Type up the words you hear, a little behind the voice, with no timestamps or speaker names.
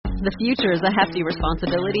The future is a hefty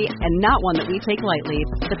responsibility and not one that we take lightly.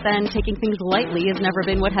 But then taking things lightly has never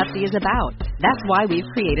been what Hefty is about. That's why we've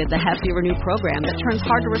created the Hefty Renew program that turns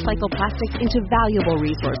hard-to-recycle plastics into valuable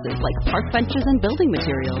resources like park benches and building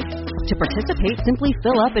materials. To participate, simply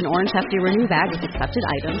fill up an orange Hefty Renew bag with accepted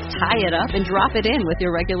items, tie it up, and drop it in with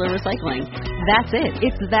your regular recycling. That's it.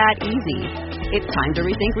 It's that easy. It's time to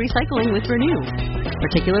rethink recycling with Renew.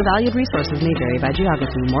 Particular valued resources may vary by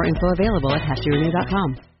geography. More info available at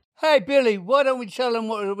heftyrenew.com. Hey, Billy, why don't we tell them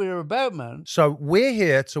what we're about, man? So we're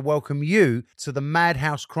here to welcome you to the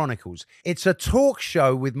Madhouse Chronicles. It's a talk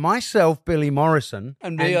show with myself, Billy Morrison.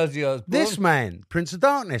 And me, Ozzy Osbourne. This man, Prince of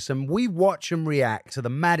Darkness. And we watch and react to the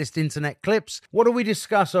maddest internet clips. What do we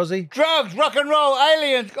discuss, Ozzy? Drugs, rock and roll,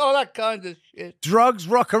 aliens, all that kind of shit. Drugs,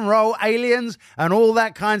 rock and roll, aliens, and all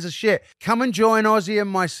that kinds of shit. Come and join Ozzy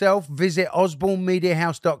and myself. Visit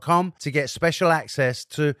osbornemediahouse.com to get special access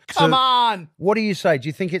to... Come on! What do you say? Do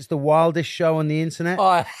you think it's the wildest show on the internet?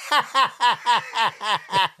 Oh.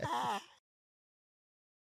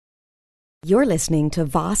 You're listening to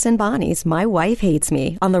Voss and Bonnie's My Wife Hates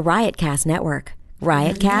Me on the Riotcast Network.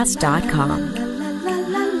 Riotcast.com.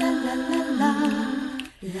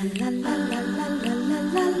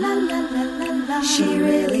 She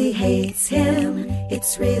really hates him,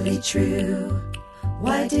 it's really true.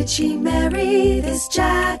 Why did she marry this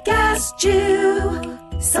jackass Jew?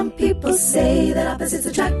 Some people say that opposites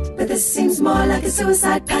attract, but this seems more like a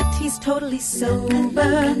suicide pact. He's totally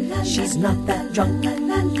sober, she's not that drunk.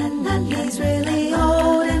 He's really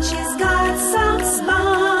old and she's got some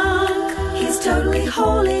spunk. He's totally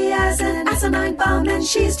holy as an asinine bomb, and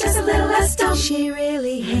she's just a little less dumb. She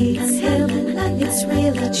really hates him, it's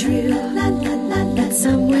really true. But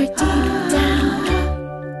somewhere deep down,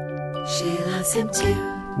 she loves him too.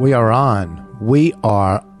 We are on. We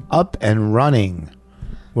are up and running.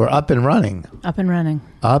 We're up and running. Up and running.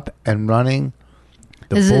 Up and running.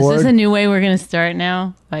 Is this a new way we're going to start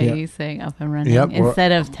now? By you saying up and running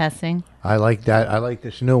instead of testing? I like that. I like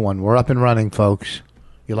this new one. We're up and running, folks.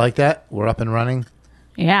 You like that? We're up and running?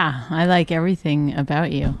 Yeah, I like everything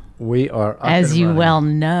about you. We are up As and you running. well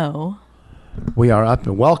know. We are up.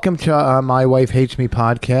 And welcome to My Wife Hates Me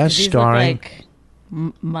podcast. These starring look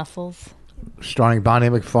like muscles. Starring Bonnie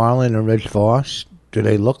McFarlane and Rich Voss. Do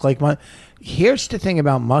they look like Here's the thing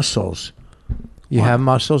about muscles. You have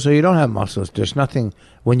muscles or you don't have muscles. There's nothing.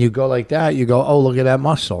 When you go like that, you go, oh, look at that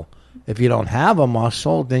muscle. If you don't have a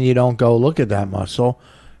muscle, then you don't go look at that muscle,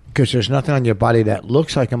 because there's nothing on your body that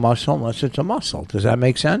looks like a muscle unless it's a muscle. Does that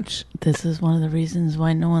make sense? This is one of the reasons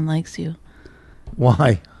why no one likes you.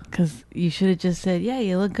 Why? Because you should have just said, yeah,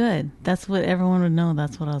 you look good. That's what everyone would know.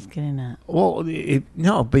 That's what I was getting at. Well,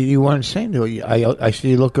 no, but you weren't saying to it. I said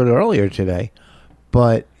you looked good earlier today.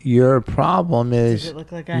 But your problem is... Does it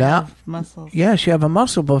look like I have muscles? Yes, you have a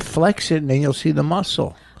muscle, but flex it and then you'll see the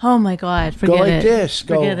muscle. Oh, my God. Forget it. Go like this.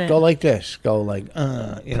 Go like this. Go like,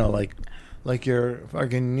 like you're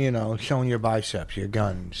fucking, showing your biceps, your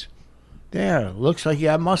guns. There. Looks like you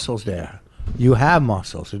have muscles there. You have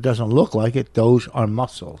muscles. It doesn't look like it. Those are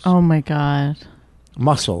muscles. Oh, my God.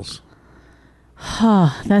 Muscles.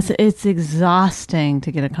 It's exhausting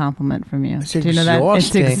to get a compliment from you. It's Do you know that?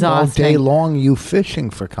 It's exhausting. All day long you fishing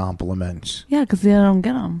for compliments. Yeah, because I don't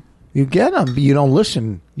get them. You get them, but you don't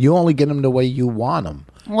listen. You only get them the way you want them.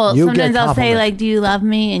 Well, sometimes I'll say, like, do you love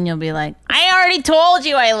me? And you'll be like, I already told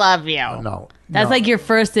you I love you. No. That's like your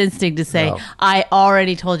first instinct to say, I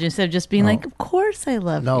already told you, instead of just being like, of course I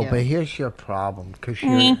love you. No, but here's your problem. Because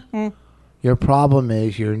your problem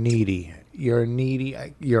is you're needy. You're needy.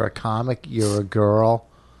 You're a comic. You're a girl.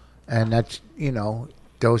 And that's,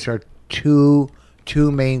 those are two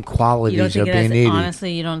main qualities of being needy.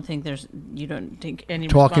 Honestly, you don't think any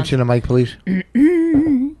Talking to the mic, please.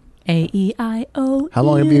 A-E-I-O. How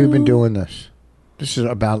long have you been doing this? This is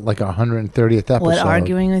about like 130th episode. What,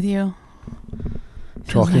 arguing with you?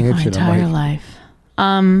 Talking into the mic. My entire life.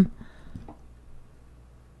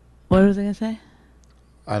 What was I going to say?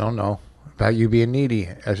 I don't know. About you being needy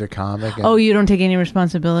as a comic. You don't take any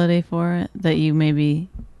responsibility for it? That you maybe...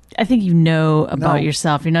 I think you know about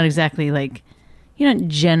yourself. You're not exactly like... You're not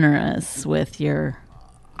generous with your...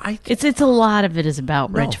 It's a lot of it is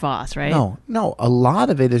about Rich Voss, right? No. A lot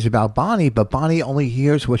of it is about Bonnie, but Bonnie only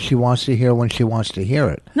hears what she wants to hear when she wants to hear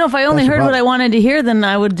it. No, if I only heard what I wanted to hear, then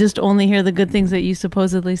I would just only hear the good things that you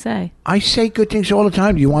supposedly say. I say good things all the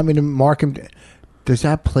time. Do you want me to mark them? Does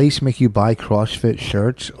that place make you buy CrossFit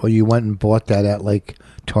shirts, or you went and bought that at like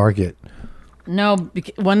Target? No,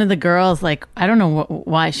 one of the girls, like, I don't know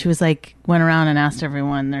why, she was like, went around and asked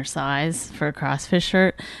everyone their size for a CrossFit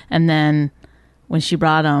shirt, and then when she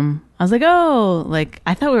brought them, I was like, oh, like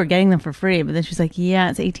I thought we were getting them for free, but then she's like, yeah,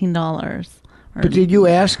 it's $18. But did you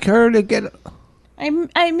ask her to get?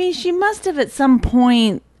 I mean, she must have at some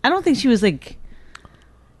point. I don't think she was like.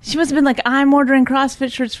 She must have been like, I'm ordering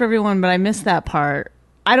CrossFit shirts for everyone, but I missed that part.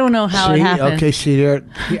 I don't know how it happened. Okay, see there.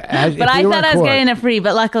 But I thought I was getting it free.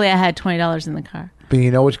 But luckily, I had $20 in the car. But you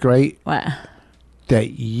know what's great? What?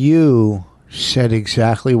 That you said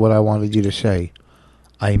exactly what I wanted you to say.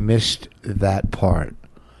 I missed that part.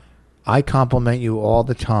 I compliment you all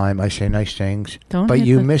the time. I say nice things. But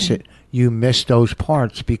you miss it. You miss those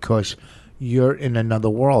parts because you're in another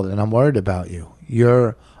world, and I'm worried about you.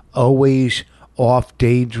 You're always off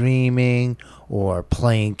daydreaming or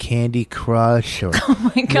playing Candy Crush. Or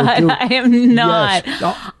oh my God, I am not.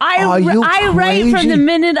 Yes. I write from the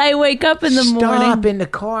minute I wake up in the morning. Stop in the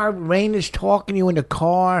car. Rain is talking to you in the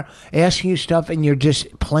car, asking you stuff, and you're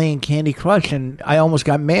just playing Candy Crush. And I almost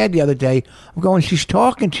got mad the other day. I'm going, she's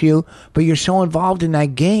talking to you, but you're so involved in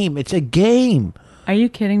that game. It's a game. Are you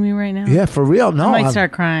kidding me right now? Yeah, for real. No, I might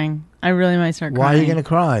start crying. I really might start crying. Why are you going to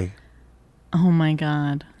cry? Oh my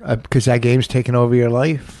God. Because that game's taken over your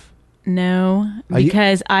life? No,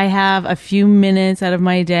 because I have a few minutes out of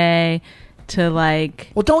my day to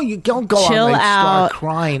like. Well, don't go chill out and out. Start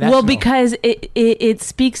crying. Because it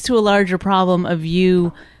speaks to a larger problem of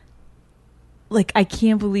you. Like, I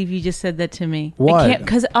can't believe you just said that to me. What? I can't,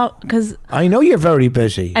 because I know you're very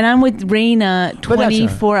busy. And I'm with Raina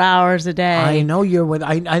 24 hours a day. I know you're with...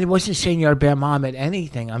 I wasn't saying you're a bad mom at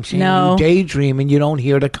anything. I'm saying no. You daydream and you don't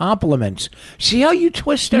hear the compliments. See how you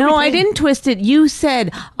twist everything? No, I didn't twist it. You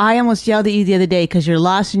said, I almost yelled at you the other day because you're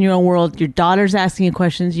lost in your own world. Your daughter's asking you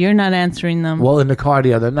questions. You're not answering them. Well, in the car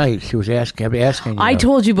the other night, she was asking you. I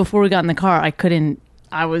told you before we got in the car, I couldn't...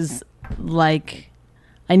 I was like...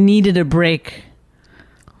 I needed a break...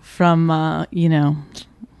 from,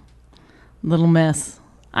 Little Miss.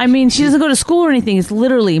 I mean, she doesn't go to school or anything. It's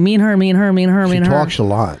literally me and her, me and her, me and her, me and her. She talks a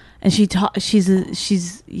lot. And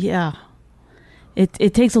she's yeah.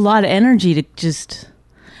 It takes a lot of energy to just,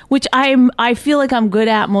 which I feel like I'm good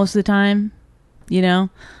at most of the time. I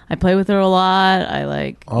play with her a lot. I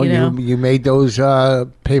like, you made those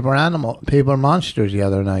paper monsters the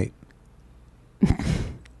other night.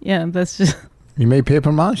 Yeah, that's just. You made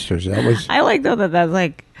paper monsters. That was. I like though that's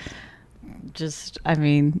like. Just, I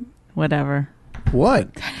mean, whatever. What?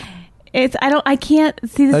 I can't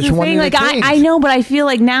see this That's is the thing. Like, I know, but I feel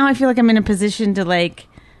like I'm in a position to like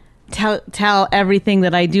tell everything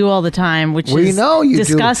that I do all the time, which is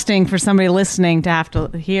disgusting for somebody listening to have to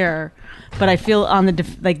hear. But I feel on the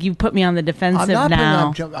like you put me on the defensive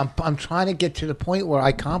now. I'm trying to get to the point where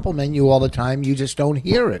I compliment you all the time. You just don't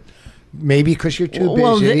hear it. Maybe because you're too busy.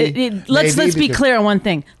 Well, let's be clear on one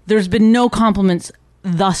thing. There's been no compliments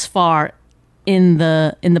thus far in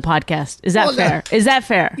the podcast. Is that fair? Is that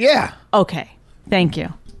fair? Yeah. Okay. Thank you.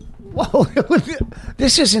 Well,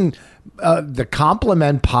 this isn't the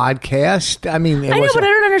compliment podcast. I mean, I know, but I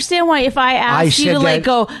don't understand why if I ask you to like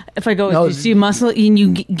go, if I go, you see muscle, and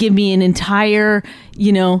you give me an entire,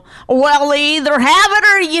 well, either have it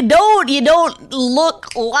or you don't. You don't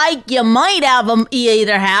look like you might have them. You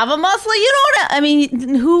either have a muscle, you don't. I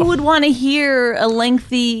mean, who would want to hear a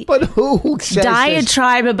lengthy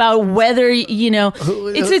diatribe about whether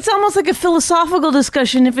It's almost like a philosophical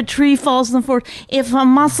discussion. If a tree falls in the forest, if a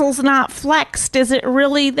muscle's not flexed, is it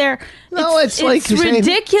really there? No, it's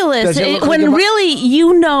ridiculous. When really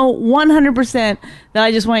 100% that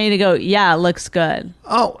I just want you to go, yeah, it looks good.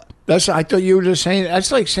 Oh, I thought you were just saying.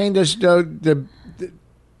 That's like saying does that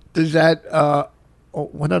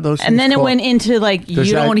what are those things and then called? It went into like you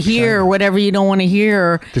don't hear or whatever you don't want to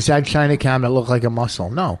hear. Does that China cabinet look like a muscle?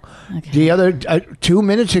 No. Okay. The other 5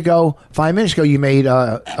 minutes ago, you made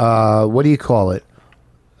what do you call it?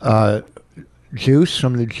 Juice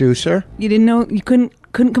from the juicer. You didn't know you couldn't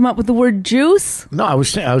come up with the word juice? No, I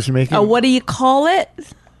was making. What do you call it?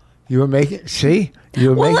 You were making. See.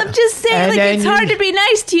 I'm just saying, it's hard to be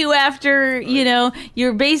nice to you after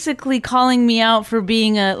you're basically calling me out for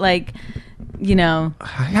being a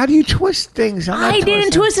How do you twist things? I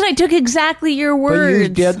didn't twist it. I took exactly your words. But you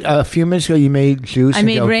did a few minutes ago. You made juice. I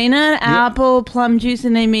made Raina apple plum juice,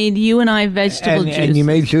 and I made you and I vegetable juice. And you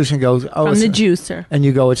made juice and goes from the juicer. And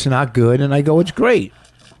you go, it's not good, and I go, it's great.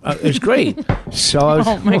 It's great. So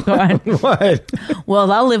oh my God. What?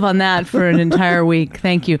 Well, I'll live on that for an entire week.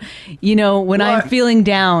 Thank you. When I'm feeling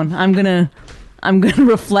down, I'm gonna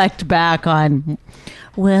reflect back on.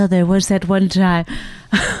 Well, there was that one time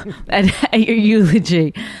at your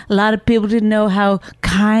eulogy. A lot of people didn't know how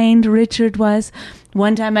kind Richard was.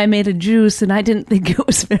 One time I made a juice and I didn't think it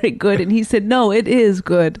was very good, and he said, "No, it is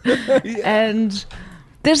good." Yeah. And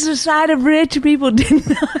there's a side of rich people did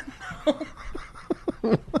not know.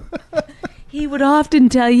 He would often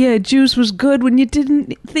tell you juice was good when you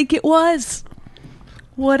didn't think it was.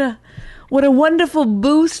 What a wonderful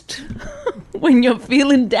boost when you're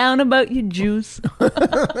feeling down about your juice.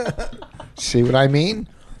 See what I mean?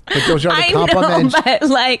 But those are the compliments.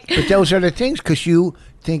 But those are the things, because you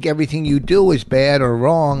think everything you do is bad or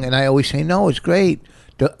wrong, and I always say, no, it's great.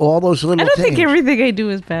 All those little things. I don't think everything I do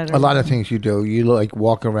is bad. A lot of things you do. You like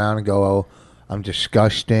walk around and go, oh, I'm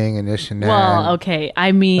disgusting and this and that. Well, okay.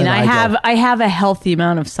 I mean, I have a healthy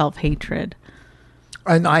amount of self-hatred.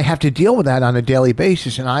 And I have to deal with that on a daily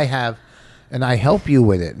basis, and I help you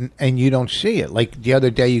with it, and you don't see it. Like the other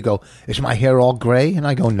day, you go, "Is my hair all gray?" And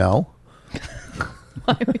I go, "No."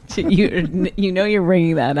 Why would you know you're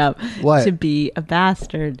bringing that up to be a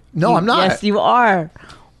bastard? No, I'm not. Yes, you are.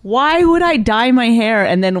 Why would I dye my hair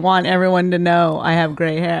and then want everyone to know I have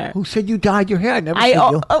gray hair? Who said you dyed your hair? I never seen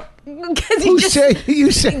you. Who said you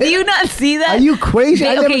said? Do you not see that? Are you crazy?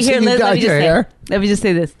 I never seen you dyed your hair. Let me just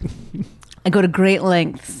say this. I go to great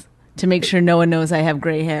lengths to make sure no one knows I have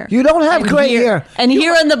gray hair. You don't have gray hair. And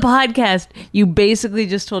here on the podcast, you basically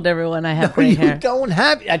just told everyone I have gray hair. You don't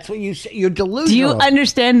have. That's what you say. You're delusional. Do you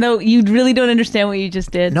understand, though? You really don't understand what you just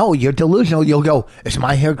did? No, you're delusional. You'll go, is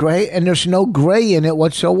my hair gray? And there's no gray in it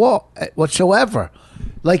whatsoever.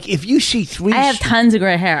 Like, if you see three... I have tons of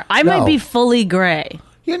gray hair. I might be fully gray.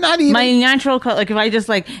 You're not even... My natural color... Like,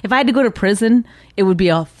 if I had to go to prison, it would be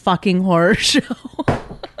a fucking horror show.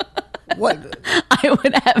 What? I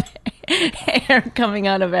would have hair coming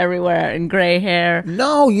out of everywhere and gray hair.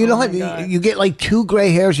 No, you don't have. You get like 2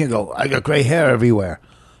 gray hairs and you go, I got gray hair everywhere.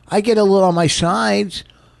 I get a little on my sides,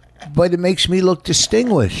 but it makes me look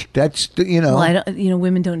distinguished. That's, Well, I don't,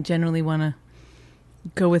 women don't generally want to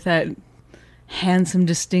go with that handsome,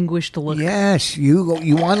 distinguished look. Yes, you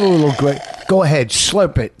want a little gray. Go ahead,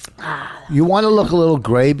 slurp it. You want to look a little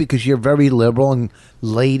gray because you're very liberal, and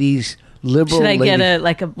liberal. Should I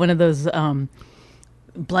get one of those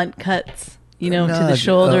blunt cuts, to the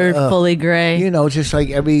shoulder, fully gray? Just like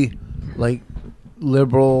every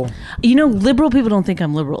liberal. Liberal people don't think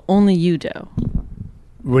I'm liberal. Only you do.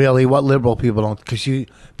 Really? What liberal people don't? Because you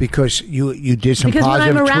did some positive tweets about Because when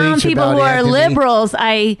I'm around people who are liberals,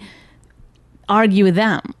 I argue with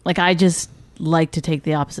them. Like, I just like to take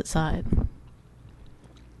the opposite side.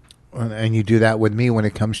 And you do that with me when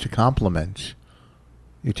it comes to compliments.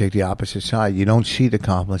 You take the opposite side. You don't see the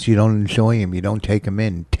compliments. You don't enjoy them. You don't take them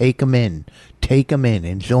in. Take them in. Take them in.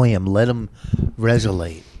 Enjoy them. Let them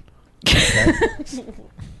resonate.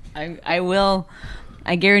 Okay? I will.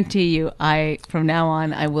 I guarantee you. From now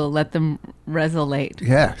on, I will let them resonate.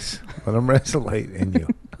 Yes, let them resonate in you.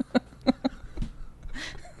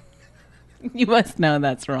 You must know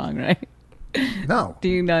that's wrong, right? No. Do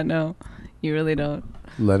you not know? You really don't.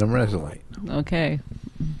 Let them resonate. Okay.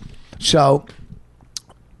 So.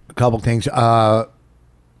 A couple things.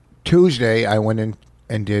 Tuesday, I went in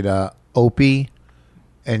and did Opie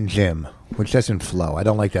and Jim, which doesn't flow. I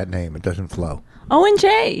don't like that name. It doesn't flow.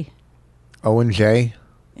 O&J. O&J?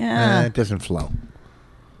 Yeah. It doesn't flow.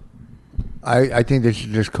 I think they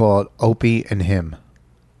should just call it Opie and him.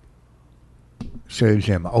 So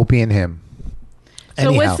Jim. Opie and him. So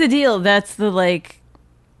anyhow. What's the deal? That's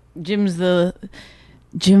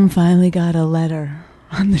Jim finally got a letter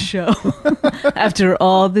on the show. After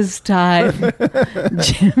all this time,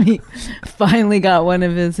 Jimmy finally got one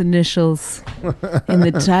of his initials in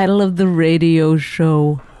the title of the radio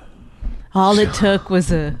show. All it took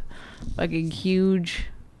was a fucking huge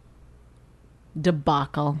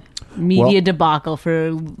debacle, debacle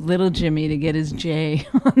for little Jimmy to get his J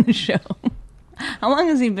on the show. How long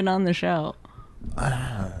has he been on the show?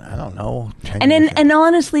 I don't know. And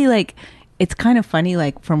honestly, it's kind of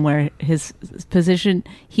funny, from where his position,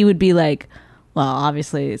 he would be like, well,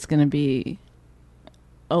 obviously it's going to be,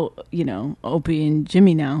 Opie and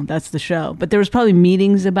Jimmy now. That's the show. But there was probably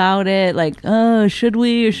meetings about it, should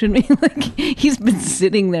we or shouldn't we? He's been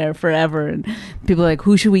sitting there forever, and people are like,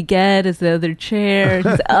 who should we get as the other chair?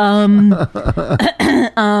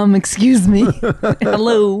 Excuse me.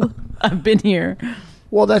 Hello, I've been here.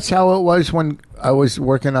 Well, that's how it was when I was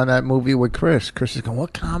working on that movie with Chris. Chris is going,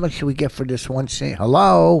 what comic should we get for this one scene?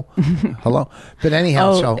 Hello? Hello? But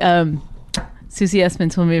anyhow, Susie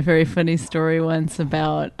Essman told me a very funny story once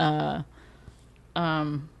about...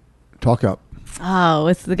 Talk up. Oh,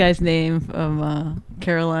 what's the guy's name from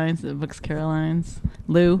Caroline's, the book's Caroline's?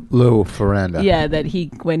 Lou Ferranda. Yeah, that he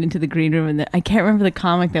went into the green room, and I can't remember the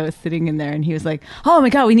comic that was sitting in there, and he was like, oh my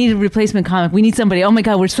God, we need a replacement comic. We need somebody. Oh my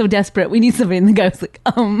God, we're so desperate. We need somebody. And the guy was like,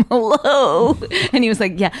 hello. And he was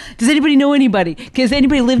like, yeah, does anybody know anybody? Does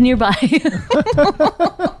anybody live nearby? Who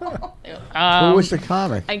was the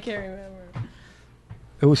comic? I can't remember.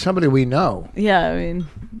 It was somebody we know. Yeah, I mean,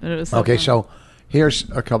 but it was Okay, someone. so here's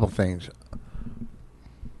a couple things.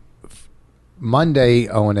 Monday,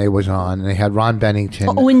 O&A was on, and they had Ron Bennington.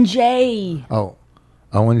 Owen J. Oh,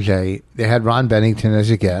 Owen J. They had Ron Bennington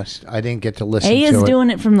as a guest. I didn't get to listen to A it. is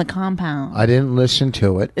doing it from the compound. I didn't listen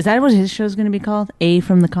to it. Is that what his show's going to be called? A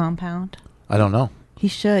from the compound? I don't know. He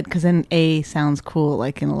should, because then A sounds cool,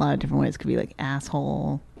 like in a lot of different ways. It could be like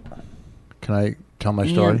asshole. Can I tell my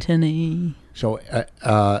story? Anthony. So,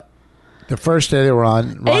 the first day they were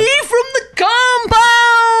on... Ron, A from the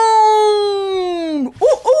compound!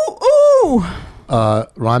 Ooh, ooh, ooh!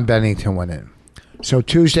 Ron Bennington went in. So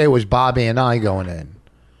Tuesday was Bobby and I going in.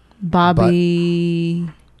 Bobby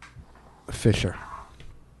Fisher.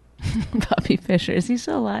 Bobby Fischer. Is he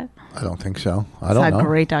still alive? I don't think so. I It's don't a know.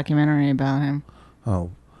 great documentary about him.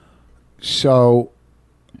 Oh. So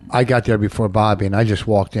I got there before Bobby, and I just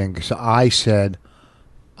walked in because I said,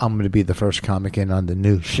 I'm going to be the first comic in on the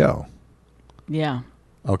new show. Yeah.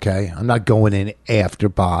 Okay? I'm not going in after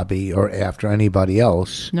Bobby or after anybody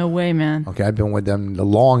else. No way, man. Okay? I've been with them the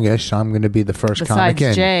longest, so I'm going to be the first Besides comic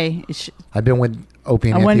in. Jay. I've been with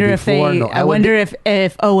Opie and I wonder Anthony if before. they. No, I wonder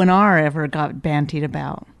if O and R ever got bantied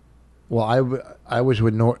about. Well, I was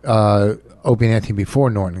with Opie and Anthony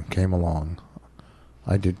before Norton came along.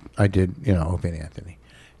 I did, Opie and Anthony.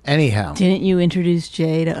 Anyhow. Didn't you introduce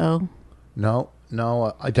Jay to O? No,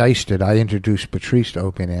 I diced it. I introduced Patrice to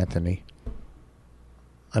Opie and Anthony.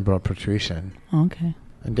 I brought Patrice in. Okay.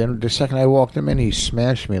 And then the second I walked him in, he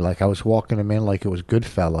smashed me like I was walking him in like it was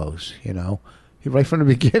Goodfellas, Right from the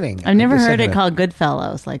beginning. I've never heard it called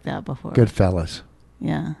Goodfellows like that before. Goodfellas.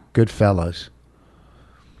 Yeah. Goodfellas.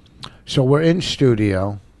 So we're in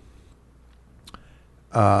studio,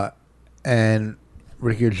 and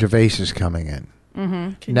Ricky Gervais is coming in.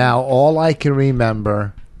 Mm-hmm. Now, all I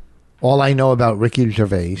know about Ricky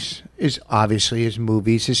Gervais is obviously his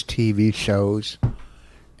movies, his TV shows,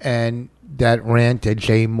 and that rant that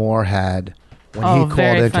Jay Moore had when he called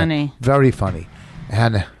very it. Funny. Very funny.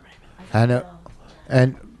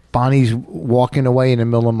 And Bonnie's walking away in the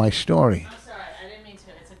middle of my story. I'm sorry, I didn't mean to.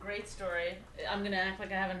 It's a great story. I'm going to act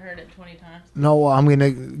like I haven't heard it 20 times. No, I'm going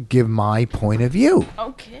to give my point of view.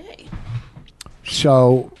 Okay.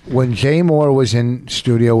 So when Jay Moore was in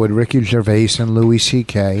studio with Ricky Gervais and Louis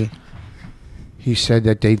C.K., he said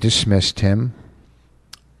that they dismissed him,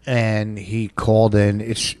 and he called in.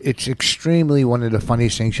 It's extremely one of the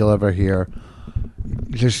funniest things you'll ever hear.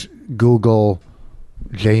 Just Google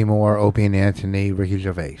Jay Moore, Opie and Anthony, Ricky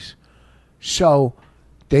Gervais. So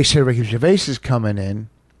they said Ricky Gervais is coming in,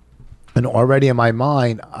 and already in my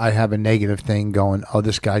mind, I have a negative thing going, oh,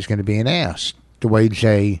 this guy's going to be an ass, the way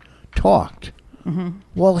Jay talked. Mm-hmm.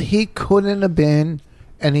 Well, he couldn't have been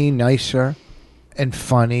any nicer and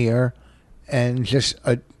funnier and just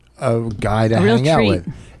a guy to hang out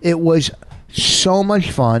with. It was so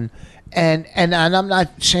much fun. And I'm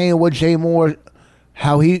not saying what Jay Moore,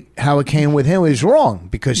 how it came with him is wrong,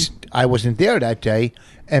 because I wasn't there that day,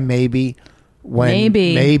 and maybe when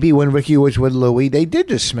Ricky was with Louis, they did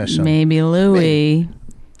dismiss him. Maybe Louis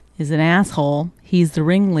is an asshole. He's the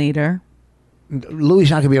ringleader. Louis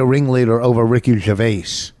not going to be a ringleader over Ricky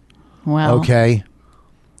Gervais. Well, okay,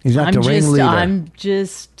 he's not the ringleader. I'm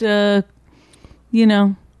just, I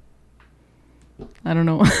don't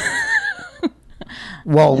know.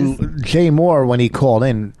 Well, Jay Moore, when he called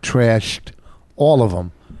in, trashed all of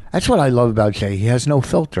them. That's what I love about Jay. He has no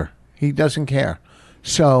filter. He doesn't care.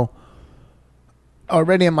 So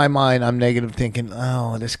already in my mind, I'm negative, thinking,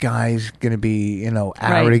 oh, this guy's going to be, arrogant.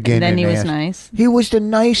 Right. And then he was nasty. nice. He was the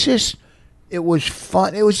nicest. It was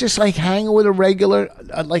fun. It was just like hanging with a regular,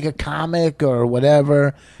 like a comic or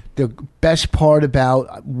whatever. The best part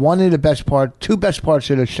about, two best parts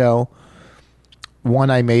of the show. One,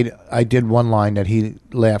 I did one line that he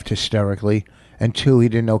laughed hysterically. And two, he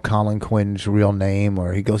didn't know Colin Quinn's real name.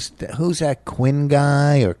 Or he goes, who's that Quinn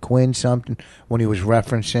guy or Quinn something, when he was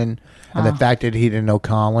referencing. And the fact that he didn't know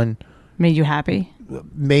Colin. Made you happy?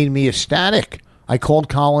 Made me ecstatic. I called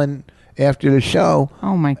Colin after the show.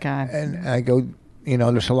 Oh, my God. And I go,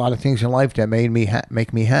 there's a lot of things in life that made me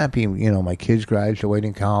make me happy. My kids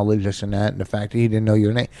graduating college, this and that. And the fact that he didn't know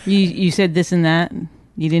your name. You said this and that?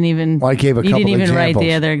 You didn't even. Well, I gave a couple. You didn't even examples. write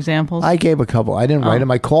the other examples. I gave a couple. I didn't write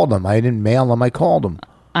them. I called them. I didn't mail them. I called them.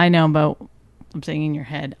 I know, but I'm saying in your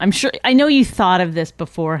head. I'm sure. I know you thought of this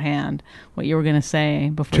beforehand. What you were going to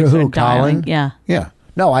say before to you started who? dialing. Colin? Yeah. Yeah.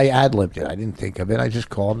 No, I ad-libbed it. I didn't think of it. I just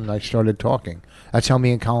called and I started talking. That's how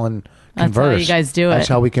me and Colin converse. That's how you guys do it. That's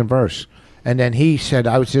how we converse. And then he said,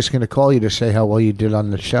 I was just going to call you to say how well you did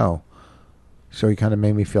on the show. So he kind of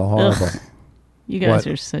made me feel horrible. Ugh. You guys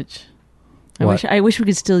What? are such. I wish we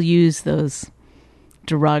could still use those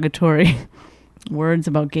derogatory words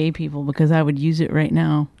about gay people because I would use it right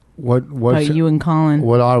now. What's about you and Colin?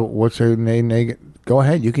 What's a name? Go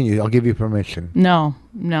ahead. You can use. I'll give you permission. No,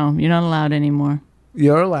 you're not allowed anymore.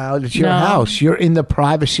 You're allowed. It's your house. You're in the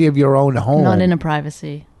privacy of your own home. Not in a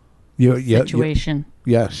privacy situation.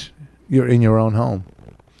 Yes, you're in your own home.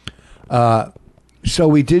 So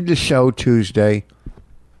we did the show Tuesday.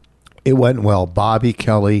 It went well. Bobby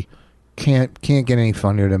Kelly can't get any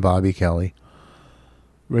funnier than Bobby Kelly.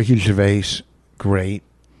 Ricky Gervais, great.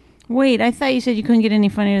 Wait, I thought you said you couldn't get any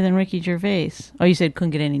funnier than Ricky Gervais. Oh, you said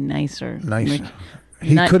couldn't get any nicer. Nicer.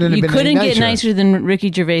 You couldn't get nicer than Ricky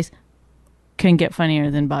Gervais. Couldn't get funnier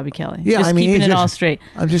than Bobby Kelly. Yeah, just keeping it all straight.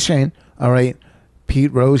 I'm just saying. All right,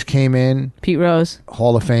 Pete Rose came in. Pete Rose,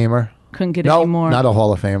 Hall of Famer. Couldn't get any more. Not a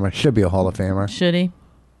Hall of Famer. Should be a Hall of Famer. Should he?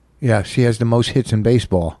 Yeah, she has the most hits in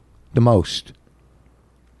baseball. The most.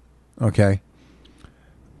 Okay.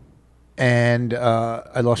 And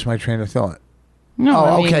I lost my train of thought.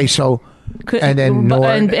 No. Okay. So,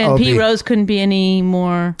 and Pete Rose couldn't be any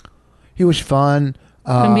more. He was fun.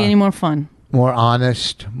 Couldn't be any more fun. More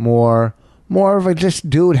honest. More of a just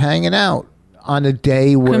dude hanging out on a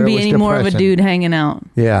day where couldn't be it was any depressing. more of a dude hanging out.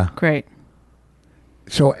 Yeah. Great.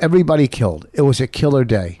 So everybody killed. It was a killer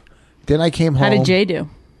day. Then I came home. How did Jay do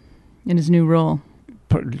in his new role?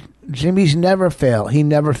 Jimmy's never fail. He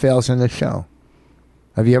never fails in the show.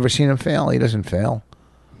 Have you ever seen him fail? He doesn't fail.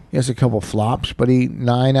 He has a couple flops, but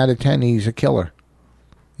 9 out of 10, he's a killer.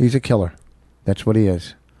 He's a killer. That's what he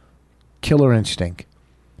is. Killer instinct.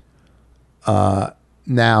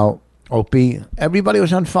 Now, Opie, everybody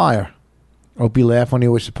was on fire. Opie laughed when he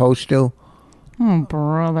was supposed to. Oh,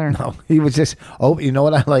 brother. No, he was just, you know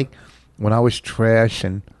what I like? When I was trash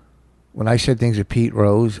and when I said things to Pete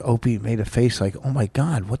Rose, Opie made a face like, oh my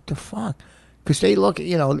God, what the fuck? Because they look,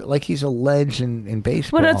 like he's a legend in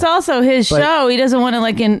baseball. But it's also his show. He doesn't want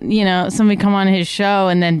to, somebody come on his show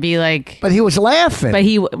and then be like. But he was laughing. But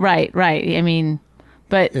right. I mean,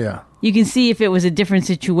 but yeah. You can see if it was a different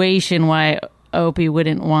situation why Opie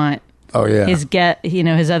wouldn't want. Oh yeah.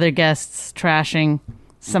 His other guests trashing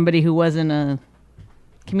somebody who wasn't a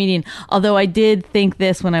comedian. Although I did think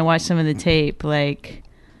this when I watched some of the tape, like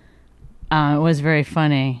it was very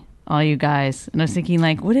funny. All you guys, and I was thinking,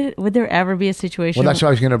 like, would there ever be a situation? Well, that's what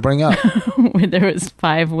I was going to bring up. Where there was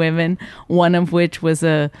 5 women, one of which was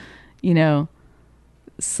a,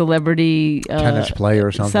 celebrity tennis player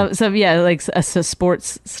or something. So yeah, like a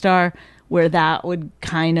sports star, where that would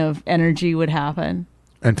kind of energy would happen.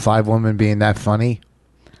 And 5 women being that funny.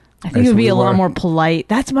 I think it would be a lot more polite.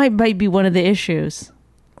 That's might be one of the issues.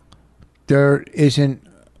 There isn't.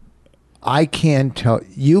 I can't tell.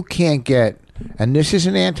 You can't get. And this is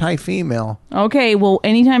an anti-female. Okay, well,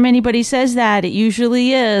 anytime anybody says that, it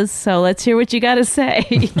usually is. So let's hear what you got to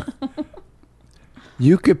say.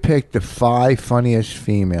 You could pick the 5 funniest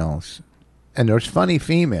females. And there's funny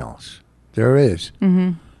females. There is.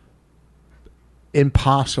 Mm-hmm.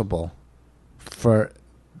 Impossible for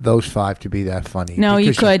those 5 to be that funny. No,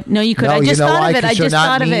 you could. No, you could. I just thought of it. I just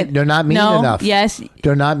thought of it. They're not mean enough. Yes.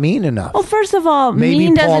 They're not mean enough. Well, first of all,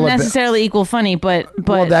 mean doesn't necessarily equal funny, but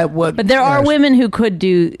there are women who could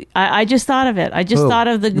do. I just thought of it. I just thought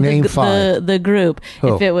of the group.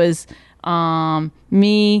 Who? If it was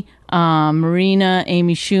me, Marina,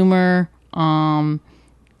 Amy Schumer.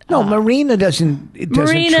 No, Marina doesn't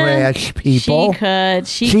trash people.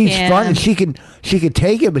 She's fun. She could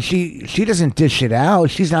take it, but she doesn't dish it out.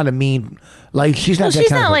 She's not a mean she's not. Well,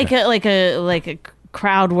 she's not like a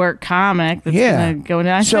crowd work comic. That's gonna go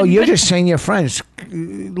down. So you're just saying your friends.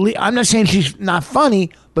 I'm not saying she's not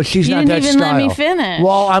funny, but she's not that style. You didn't even let me finish.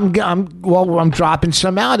 Well, I'm dropping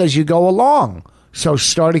some out as you go along. So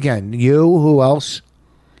start again. You, who else?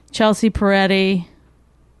 Chelsea Peretti.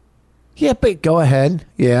 Yeah, but go ahead.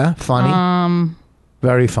 Yeah, funny.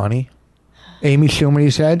 Very funny. Amy Schumer,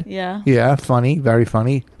 you said? Yeah. Yeah, funny. Very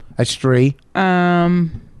funny. That's 3.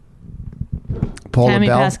 Paula Tammy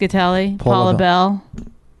Bell. Pescatelli. Paula Bell.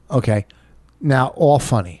 Okay. Now, all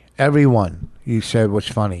funny. Everyone you said was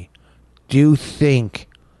funny. Do you think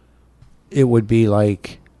it would be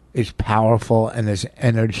like as powerful and as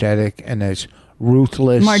energetic and as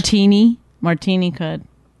ruthless? Martini could.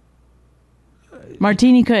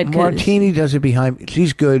 Martini does it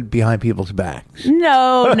she's good behind people's backs.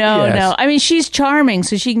 No, Yes. no. I mean, she's charming,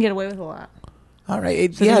 so she can get away with a lot. All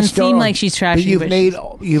right. So it doesn't seem like she's trashy. You've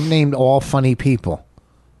named all funny people.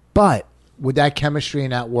 But would that chemistry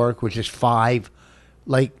and that work with just 5,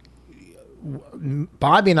 like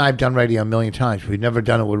Bobby and I have done radio a million times. We've never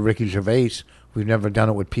done it with Ricky Gervais. We've never done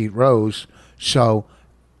it with Pete Rose. So,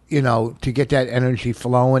 to get that energy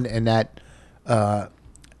flowing and that,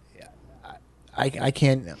 I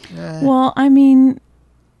can't. Well, I mean,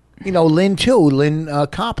 Lynn too. Lynn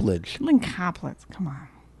Coplidge. Lynn Coplitz, come on.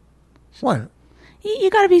 What? You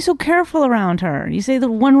got to be so careful around her. You say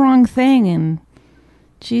the one wrong thing, and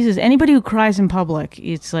Jesus, anybody who cries in public,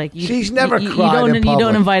 it's like she's never cried in public. You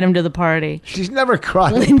don't invite him to the party. She's never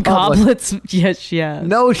cried Lynn in public. Coplitz, yes, she has.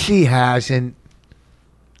 No, she hasn't.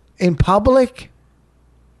 In public?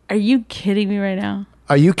 Are you kidding me right now?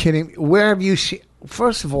 Are you kidding me? Where have you seen?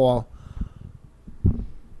 First of all,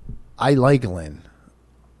 I like Lynn.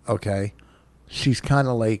 Okay, she's kind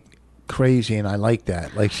of like crazy, and I like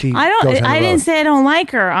that. Like she. I didn't say I don't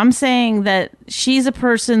like her. I'm saying that she's a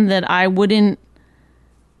person that I wouldn't.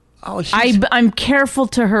 Oh, I'm careful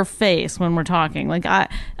to her face when we're talking. Like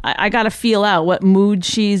I got to feel out what mood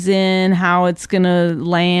she's in, how it's gonna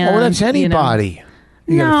land. Oh, that's anybody.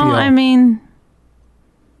 No, I mean.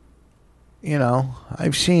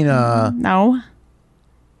 I've seen. No.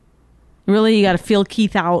 Really, you got to feel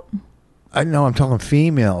Keith out. I know. I'm talking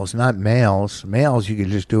females, not males. Males, you can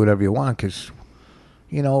just do whatever you want because,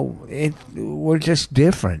 we're just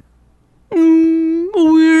different. We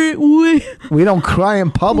don't cry in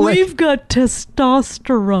public. We've got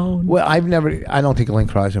testosterone. Well, I don't think Lynn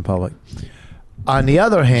cries in public. On the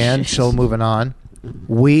other hand, so moving on,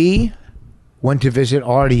 we went to visit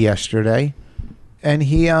Artie yesterday, and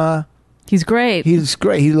he's great. He's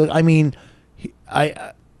great.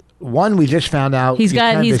 We just found out he's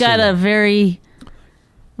got a very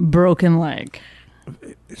broken leg.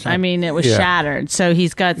 It was shattered, so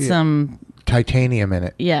he's got some titanium in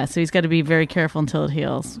it. Yeah, so he's got to be very careful until it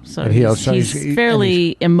heals. So he's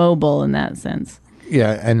fairly immobile in that sense.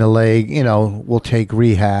 Yeah, and the leg, will take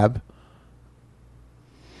rehab.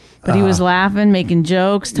 But he was laughing, making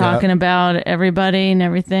jokes, talking about everybody and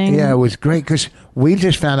everything. Yeah, it was great because we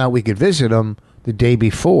just found out we could visit him the day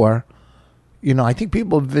before. I think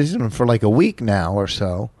people visit him for like a week now or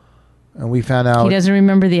so, and we found out he doesn't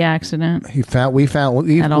remember the accident. We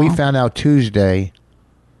found out Tuesday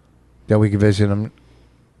that we could visit him,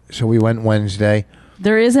 so we went Wednesday.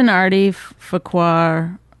 There is an Artie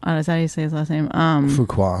Fuqua. Is that how you say his last name?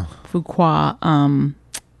 Fuqua.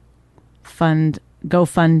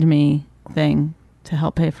 GoFundMe thing to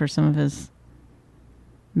help pay for some of his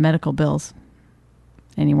medical bills.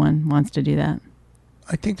 Anyone wants to do that?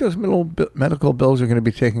 I think those medical bills are going to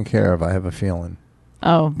be taken care of. I have a feeling.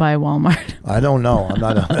 Oh, by Walmart. I don't know.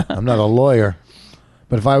 I'm not a lawyer,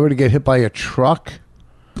 but if I were to get hit by a truck,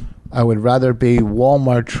 I would rather be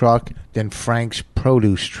Walmart truck than Frank's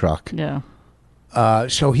produce truck. Yeah.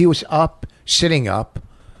 So he was sitting up.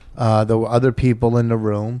 There were other people in the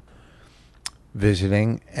room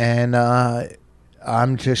visiting, and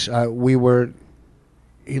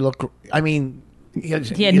he looked.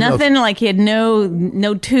 He had nothing. Like he had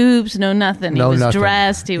no tubes, no nothing. He was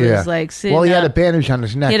dressed. He was like sitting. Well, he had up. a bandage on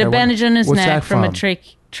his neck. He had a bandage on his neck from a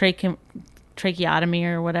tracheotomy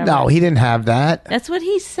or whatever. No, he didn't have that. That's what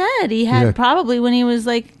he said. He had probably when he was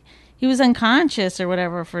unconscious or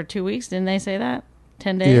whatever for 2 weeks. Didn't they say that?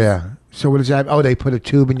 10 days. Yeah. So what is that? Oh, they put a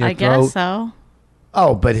tube in your throat. I guess so.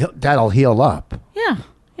 Oh, but that'll heal up. Yeah.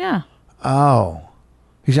 Yeah. Oh,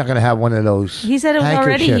 he's not going to have one of those. He said it was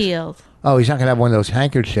already healed. Oh, he's not going to have one of those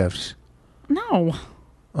handkerchiefs. No.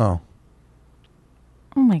 Oh.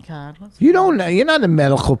 Oh my God! You don't know. You're not a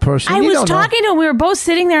medical person. I was talking to him. We were both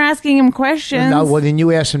sitting there asking him questions. No, well, then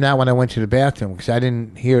you asked him that when I went to the bathroom because I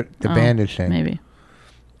didn't hear the bandage thing. Maybe.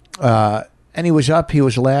 And he was up. He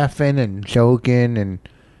was laughing and joking, and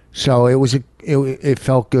so it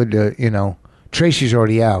felt good to Tracy's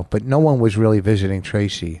already out, but no one was really visiting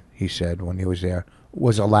Tracy. He said when he was there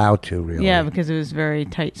was allowed to really. Yeah, because it was very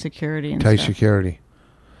tight security. And tight stuff. Security.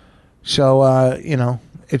 So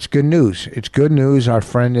it's good news. It's good news. Our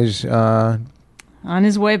friend is on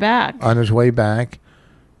his way back.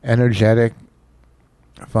 Energetic,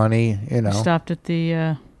 funny. Stopped at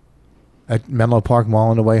the at Menlo Park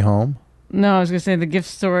Mall on the way home. No, I was gonna say the gift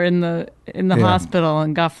store in the hospital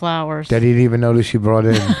and got flowers. That he didn't even notice you brought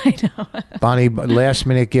in. I know. Bonnie, last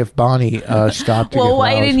minute gift. Bonnie stopped. Well,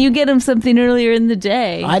 why didn't you get him something earlier in the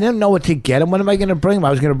day? I didn't know what to get him. What am I going to bring him? I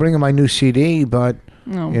was going to bring him my new CD, but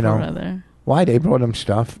brother. Why they brought him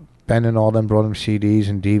stuff? Ben and all them brought him CDs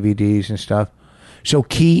and DVDs and stuff. So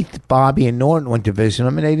Keith, Bobby, and Norton went to visit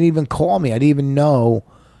him, and they didn't even call me. I didn't even know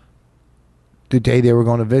the day they were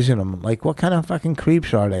going to visit him. Like, what kind of fucking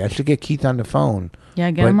creeps are they? I should get Keith on the phone. Yeah,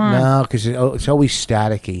 get him on. No, because it's always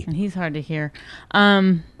staticky. And he's hard to hear.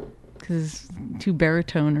 Because it's too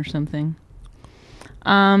baritone or something.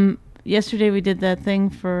 Yesterday we did that thing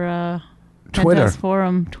for Twitter. Penthouse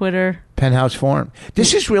Forum. Twitter. Penthouse Forum.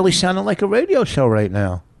 This is really sounding like a radio show right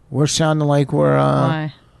now. We're sounding like we're...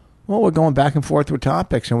 Why? Well, we're going back and forth with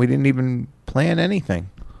topics, and we didn't even plan anything.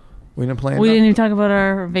 We didn't plan. We didn't even talk about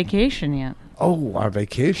our vacation yet. Oh, our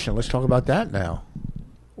vacation. Let's talk about that now.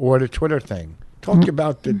 Or the Twitter thing. Talk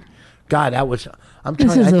about the... God, that was...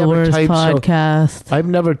 This is the worst podcast. I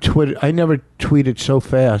never tweeted so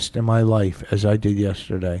fast in my life as I did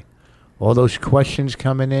yesterday. All those questions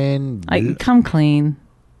coming in. Come clean.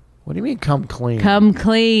 What do you mean come clean? Come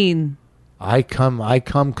clean. I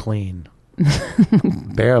come clean.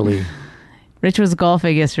 Barely. Rich was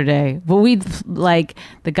golfing yesterday. But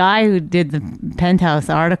the guy who did the Penthouse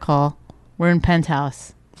article, we're in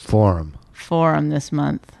Penthouse. Forum this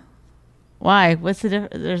month. Why? What's the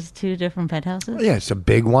difference? There's 2 different penthouses? Yeah, it's a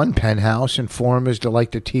big one, Penthouse, and Forum is the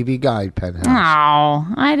TV Guide Penthouse.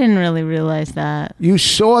 Oh, I didn't really realize that. You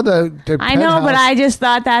saw the I know, but I just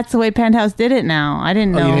thought that's the way Penthouse did it now. I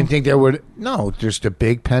didn't know. You didn't think there were... No, just a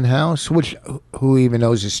big Penthouse, which who even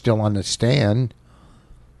knows is still on the stand.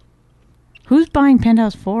 Who's buying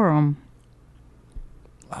Penthouse Forum?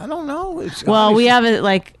 I don't know. We have it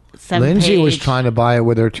 7 Lindsay page. was trying to buy it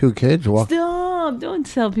with her 2 kids. Stop! Don't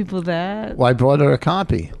tell people that. Well, I brought her a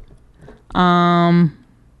copy.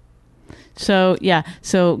 So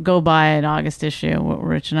go buy an August issue.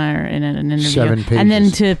 Rich and I are in an interview. 7 pages. And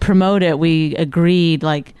then to promote it, we agreed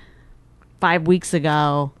 5 weeks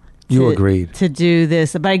ago. You agreed to do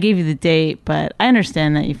this, but I gave you the date. But I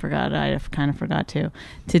understand that you forgot. I kind of forgot to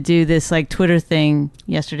do this Twitter thing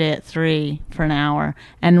yesterday at 3 for an hour.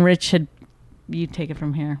 And Rich had you take it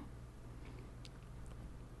from here.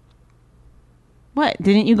 What?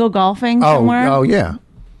 Didn't you go golfing somewhere? Oh yeah,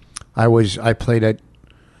 I was invited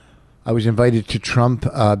to Trump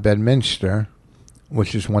Bedminster,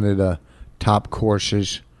 which is one of the top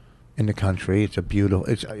courses in the country. It's a beautiful.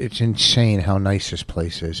 It's insane how nice this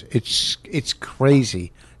place is. It's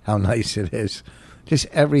crazy how nice it is. Just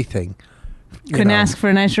everything. Couldn't ask for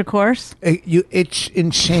a nicer course. It's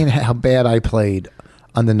insane how bad I played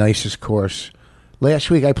on the nicest course. Last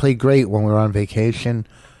week I played great when we were on vacation.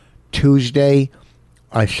 Tuesday,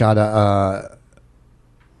 I shot a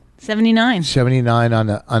 79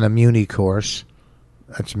 on a muni course.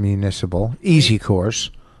 That's municipal, easy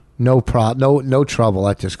course. No trouble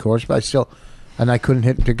at this course, but I couldn't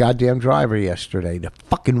hit the goddamn driver yesterday. The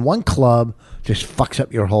fucking one club just fucks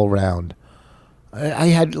up your whole round. I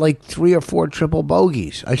had 3 or 4 triple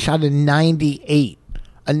bogeys. I shot a 98.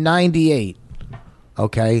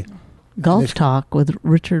 Okay. Golf talk with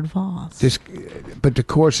Richard Voss. But the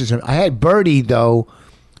course is... I had birdied, though.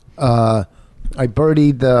 I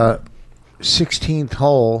birdied the 16th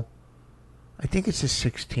hole. I think it's the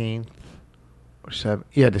 16th or 7th.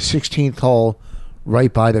 Yeah, the 16th hole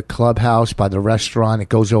right by the clubhouse, by the restaurant. It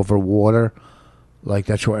goes over water.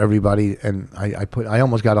 That's where everybody... And I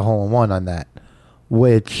almost got a hole-in-one on that.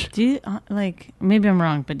 Which... Do you... maybe I'm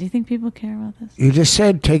wrong, but do you think people care about this? You just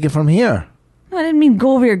said take it from here. I didn't mean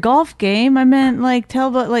go over your golf game. I meant tell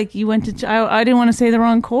about you went to. I didn't want to say the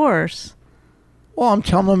wrong course. Well, I'm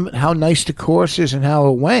telling them how nice the course is and how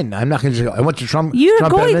it went. I'm not going to say I went to Trump. You're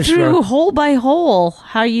Trump going through hole by hole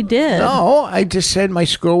how you did. No, I just said my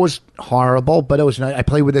score was horrible, but it was nice. I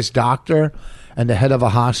played with this doctor and the head of a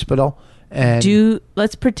hospital. And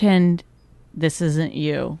let's pretend this isn't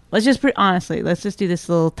you. Let's just honestly. Let's just do this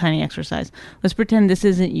little tiny exercise. Let's pretend this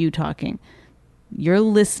isn't you talking. You're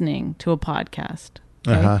listening to a podcast,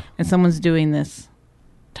 okay? And someone's doing this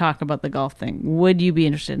talk about the golf thing. Would you be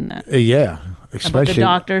interested in that? Yeah, especially about the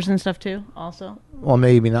doctors and stuff too. Also, well,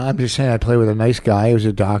 maybe not. I'm just saying I play with a nice guy who's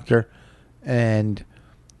a doctor, and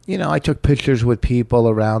I took pictures with people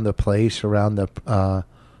around the place, around the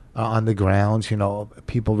on the grounds.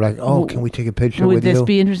 People can we take a picture with you? Would this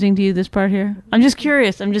be interesting to you? This part here? I'm just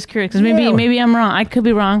curious because maybe I'm wrong. I could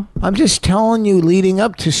be wrong. I'm just telling you, leading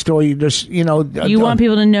up to story. Just you want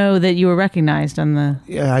people to know that you were recognized on the.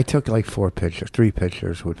 Yeah, I took 3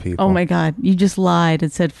 pictures with people. Oh my God! You just lied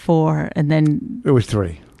and said 4, and then it was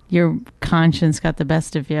 3. Your conscience got the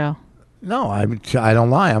best of you. No, I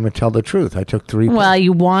don't lie. I'm going to tell the truth. I took 3. Well,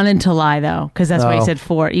 you wanted to lie, though, because that's why you said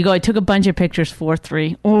 4. You go, I took a bunch of pictures, 4,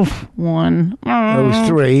 3. Oof, 1. It was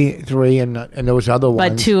 3, and there was other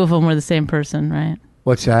ones. But 2 of them were the same person, right?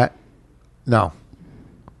 What's that? No.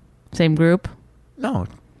 Same group? No.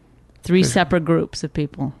 3 separate groups of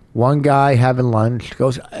people. One guy having lunch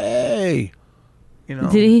goes, hey.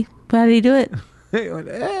 Did he? How did he do it? He went,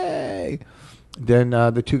 hey. Then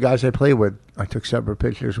the 2 guys I played with, I took separate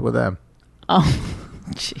pictures with them. Oh,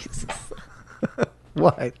 Jesus.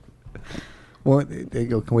 What? Well, they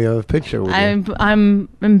go, can we have a picture with you? I'm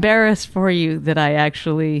embarrassed for you that I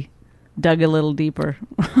actually dug a little deeper.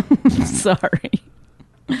 Sorry.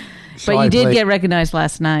 But you did get recognized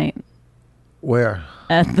last night. Where?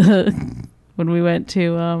 when we went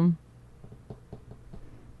to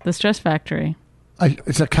the Stress Factory.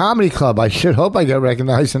 It's a comedy club. I should hope I get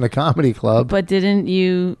recognized in a comedy club. But didn't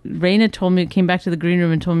you? Raina came back to the green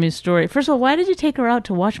room and told me a story. First of all, why did you take her out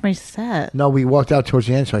to watch my set? No, we walked out towards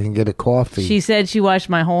the end so I can get a coffee. She said she watched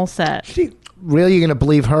my whole set. Really, you're going to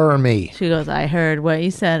believe her or me? She goes, I heard what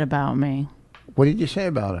you said about me. What did you say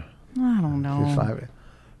about her? I don't know.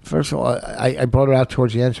 First of all, I brought her out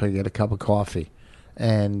towards the end so I could get a cup of coffee.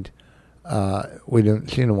 And she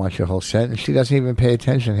didn't watch the whole set. And she doesn't even pay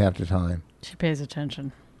attention half the time. She pays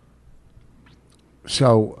attention.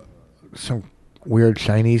 So, some weird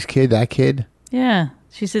Chinese kid, that kid? Yeah.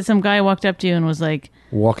 She said some guy walked up to you and was like...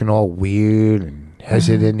 Walking all weird and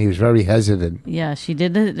hesitant. He was very hesitant. Yeah, she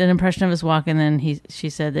did an impression of his walk, and then she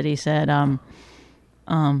said that he said,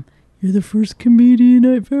 you're the first comedian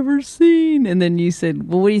I've ever seen. And then you said,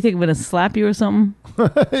 well, what do you think? I'm going to slap you or something?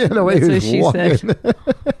 The way That's he what was she walking. said.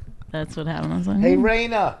 That's what happened. I was like, Hey,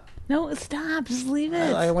 Raina. No, stop. Just leave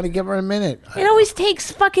it. I want to give her a minute. It always takes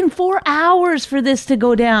fucking 4 hours for this to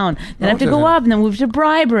go down. Then I have to go up and then move to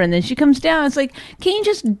bribe her and then she comes down. It's like, can you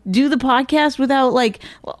just do the podcast without like,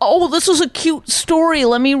 oh, this was a cute story.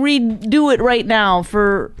 Let me redo it right now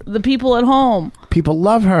for the people at home. People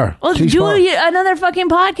love her. Well, do another fucking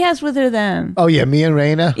podcast with her then. Oh, yeah, me and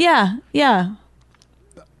Raina? Yeah.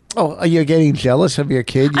 Oh, are you getting jealous of your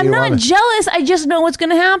kid? I'm not jealous. I just know what's going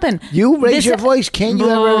to happen. You raise your voice. Can you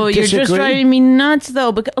ever disagree? You're just driving me nuts,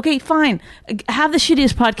 though. But okay, fine. Have the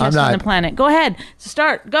shittiest podcast on the planet. Go ahead.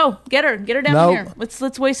 Start. Go. Get her down here.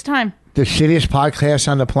 Let's waste time. The shittiest podcast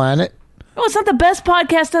on the planet? Oh, it's not the best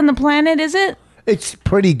podcast on the planet, is it? It's a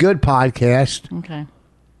pretty good podcast. Okay.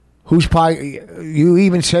 You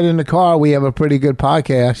even said in the car we have a pretty good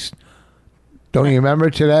podcast. Don't you remember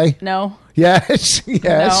today? No. Yes.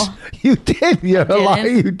 No. You did. You're a liar.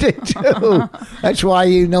 You did too. That's why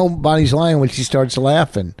you know Bonnie's lying when she starts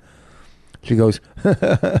laughing. She goes,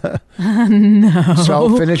 no.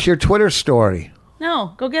 So finish your Twitter story.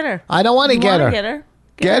 No, go get her. I don't want to get her.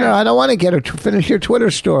 Get her. I don't want to get her. Finish your Twitter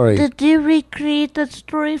story. Did you recreate that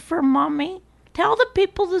story for Mommy? Tell the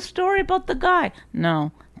people the story about the guy.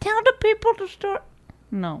 No. Tell the people the story.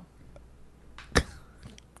 No.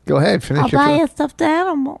 Go ahead. Finish I'll your buy you a stuffed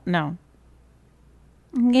animal. No.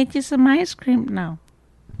 Get you some ice cream. No.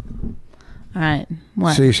 All right.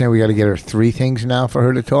 What? So you're saying we got to get her 3 things now for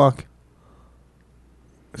her to talk?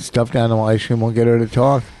 Stuffed animal ice cream won't get her to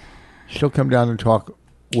talk. She'll come down and talk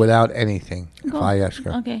without anything if I ask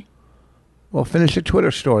her. Okay. Well, finish the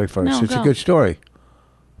Twitter story first. No, It's go. a good story.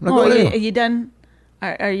 Are you done?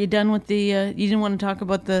 Are you done with the? You didn't want to talk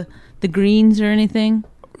about the greens or anything?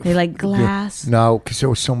 They like glass. No, because there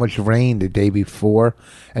was so much rain the day before,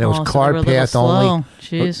 and it was So cart they were a little path slow. only.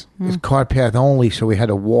 Jeez. It was cart path only, so we had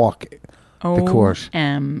to walk the course.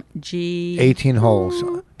 OMG. 18 holes.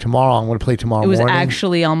 Tomorrow, I'm going to play tomorrow It was morning.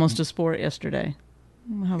 actually almost a sport yesterday.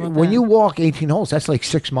 How about When that? you walk 18 holes, that's like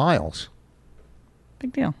 6 miles.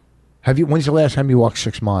 Big deal. When's the last time you walked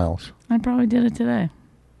 6 miles? I probably did it today.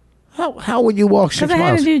 How would you walk 6 Because I miles?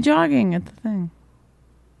 had to do jogging at the thing.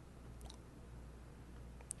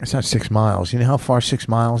 It's not 6 miles. You know how far 6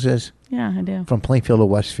 miles is? Yeah, I do. From Plainfield to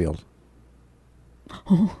Westfield.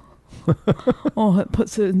 Oh, it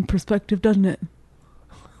puts it in perspective, doesn't it?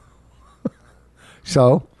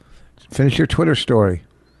 So, finish your Twitter story.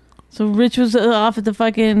 So Rich was off at the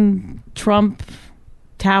fucking Trump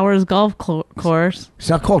Towers golf course. It's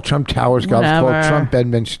not called Trump Towers Golf. It's called Trump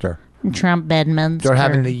Bedminster. Trump Bedminster. They're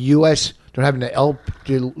having they're having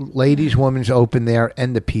the Ladies Women's Open there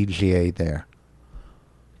and the PGA there.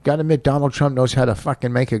 Got to admit, Donald Trump knows how to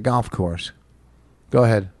fucking make a golf course. Go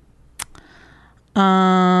ahead.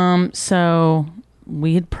 So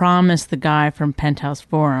we had promised the guy from Penthouse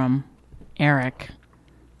Forum, Eric,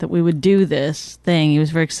 that we would do this thing. He was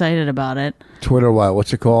very excited about it. Twitter what?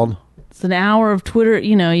 What's it called? It's an hour of Twitter.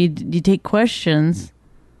 You know, you take questions.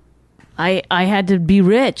 I had to be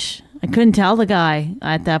Rich. I couldn't tell the guy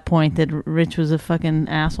at that point that Rich was a fucking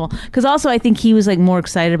asshole. Because also I think he was like more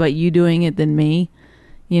excited about you doing it than me.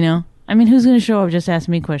 You know? I mean, who's going to show up just ask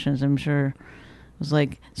me questions? I'm sure. It was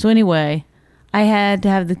like... So anyway, I had to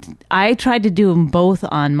have I tried to do them both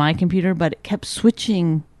on my computer, but it kept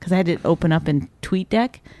switching because I had to open up in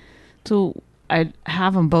TweetDeck. So I'd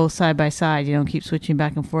have them both side by side, you know, keep switching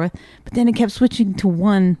back and forth. But then it kept switching to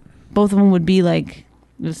one. Both of them would be like...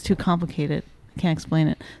 It was too complicated. I can't explain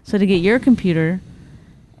it. So to get your computer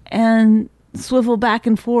and swivel back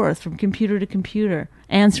and forth from computer to computer,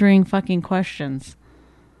 answering fucking questions.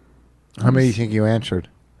 How many do you think you answered?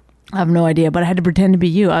 I have no idea, but I had to pretend to be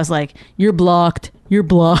you. I was like, "You're blocked. You're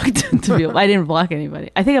blocked." I didn't block anybody.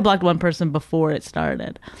 I think I blocked one person before it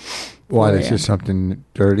started. Why? That's just something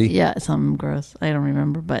dirty? Yeah, something gross. I don't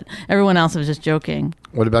remember, but everyone else was just joking.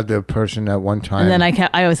 What about the person at one time? And then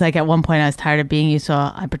I was like, at one point I was tired of being you, so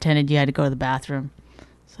I pretended you had to go to the bathroom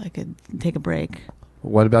so I could take a break.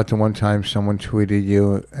 What about the one time someone tweeted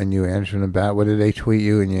you and you answered them back? What did they tweet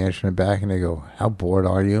you and you answered them back and they go, "How bored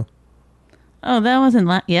are you?" Oh, that wasn't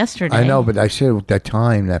yesterday. I know, but I said that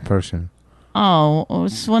time, that person. Oh, it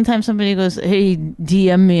was one time somebody goes, "Hey,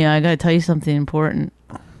 DM me. I got to tell you something important."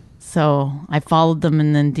 So I followed them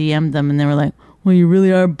and then DM'd them, and they were like, "Well, you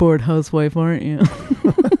really are a bored housewife, aren't you?"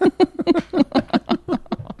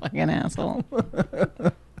 Fucking asshole.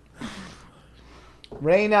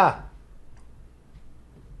 Raina.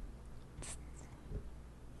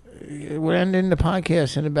 We're ending the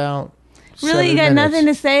podcast in about Really, you 7 got minutes. nothing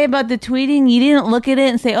to say about the tweeting? You didn't look at it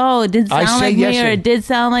and say, "Oh, it did sound like me," or "It did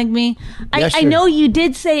sound like me." I know you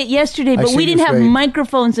did say it yesterday, but we didn't have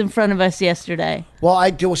microphones in front of us yesterday.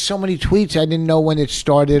 Well, there was so many tweets, I didn't know when it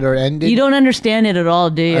started or ended. You don't understand it at all,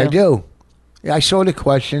 do you? I do. I saw the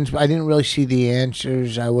questions, but I didn't really see the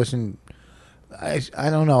answers. I wasn't. I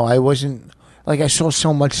don't know. I wasn't. Like, I saw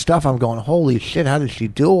so much stuff. I'm going, holy shit! How did she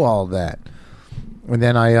do all that? And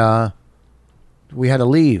then we had to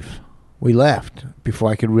leave. We left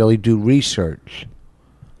before I could really do research.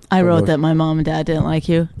 I wrote that my mom and dad didn't like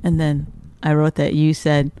you, and then I wrote that you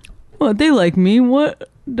said, "Well, they like me. What?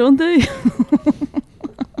 Don't they?"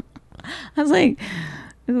 I was like,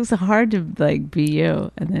 it was hard to like be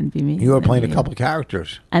you and then be me. You were playing a couple of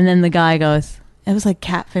characters. And then the guy goes, it was like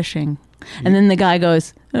catfishing. And then the guy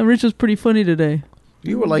goes, "Rich was pretty funny today."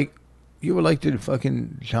 You were like the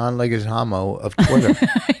fucking John Leguizamo of Twitter.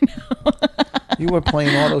 I know. You were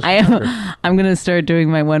playing all those characters. I'm going to start doing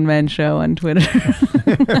my one-man show on Twitter.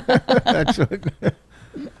 That's what.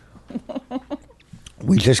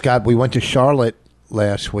 We went to Charlotte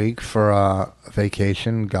last week for a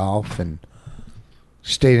vacation, golf, and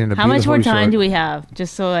stayed in a How much beautiful more time resort. do we have?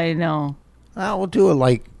 Just so I know. We'll do it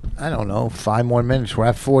like, I don't know, 5 more minutes. We're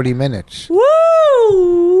at 40 minutes. Woo!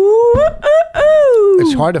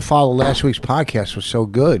 It's hard to follow last week's podcast. It was so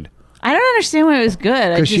good. I don't understand why it was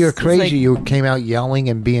good. Because you're crazy. You came out yelling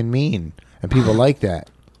and being mean. And people like that.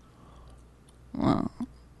 Well,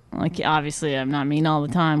 like, obviously I'm not mean all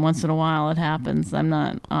the time. Once in a while it happens. I'm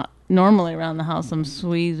not normally around the house. I'm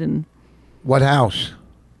sweet and... What house?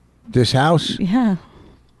 This house? Yeah.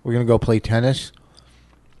 We're going to go play tennis.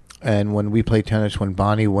 And when we play tennis, when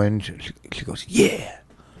Bonnie wins, she goes, "Yeah."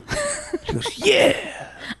 She goes, "Yeah."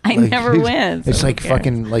 I never win. It's like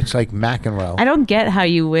fucking, like, it's like McEnroe. I don't get how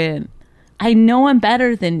you win. I know I'm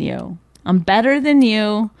better than you. I'm better than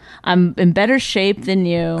you. I'm in better shape than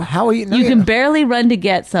you. How are you? No, you can barely run to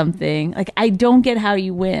get something. Like, I don't get how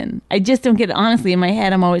you win. I just don't get it. Honestly, in my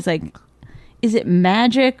head, I'm always like, is it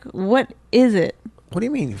magic? What is it? What do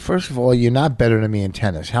you mean? First of all, you're not better than me in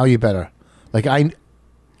tennis. How are you better? Like, I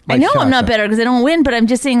know I'm not better because I don't win, but I'm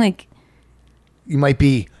just saying, like, you might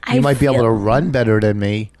be able to run better than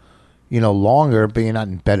me, longer, but you're not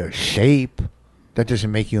in better shape. That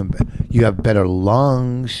doesn't make you have better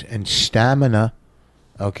lungs and stamina.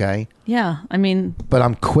 Okay. Yeah, I mean. But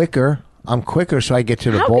I'm quicker, so I get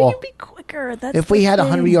to the how ball. How can you be quicker? That's if we had a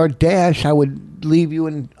 100-yard dash, I would leave you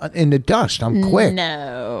in the dust. I'm quick.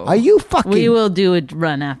 No. Are you fucking? We will do a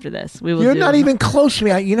run after this. We will. You're not even close to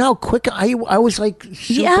me. You know how quick I was, like,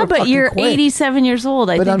 super but you're quick. 87 years old.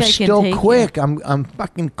 But I'm I can still take quick. You. I'm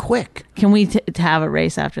fucking quick. Can we have a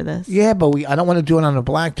race after this? Yeah, but I don't want to do it on the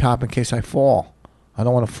blacktop in case I fall. I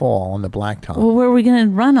don't want to fall on the blacktop. Well, where are we going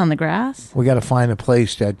to run, on the grass? We got to find a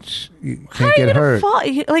place that you can't get hurt. Fall?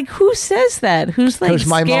 Like, who says that? Who's like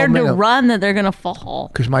scared to run that they're going to fall?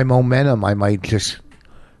 Because my momentum, might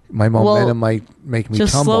make me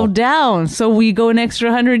just tumble. Slow down. So we go an extra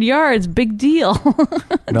 100 yards. Big deal.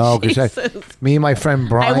 No, because me and my friend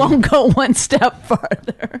Brian. I won't go one step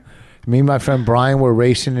farther. Me and my friend Brian were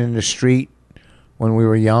racing in the street when we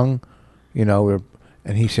were young.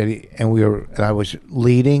 And he said, and I was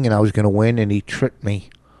leading, and I was going to win, and he tripped me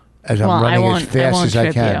as I'm running as fast as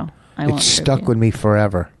I can. It's stuck with me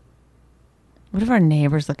forever. What if our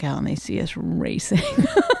neighbors look out and they see us racing?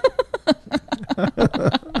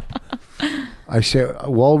 I said,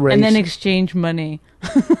 we'll race. And then exchange money.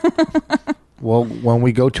 Well, when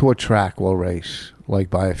we go to a track, we'll race, like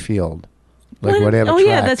by a field. Like whatever track.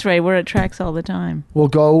 Yeah, that's right. We're at tracks all the time. We'll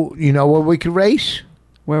go, where we could race?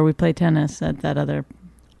 Where we play tennis at that other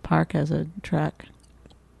park has a track.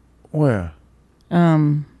 Where?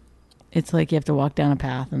 It's like you have to walk down a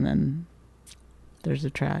path and then. There's a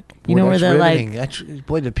track. Boy, Where that's they're riveting. like, That's,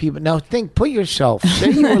 boy, the people. Now put yourself.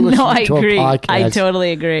 Say you were listening no, I to agree. a podcast. I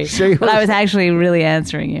totally agree. But I was actually really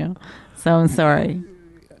answering you, so I'm sorry.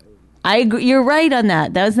 I agree. You're right on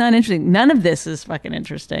that. That was not interesting. None of this is fucking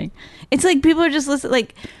interesting. It's like people are just listening.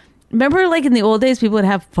 Like, remember, like in the old days, people would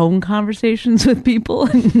have phone conversations with people,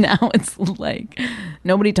 and now it's like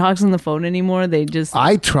nobody talks on the phone anymore. They just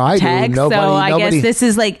I try text. to. So I guess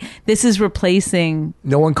this is replacing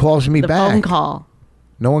No one calls me the back. phone call.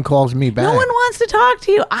 No one calls me back. No one wants to talk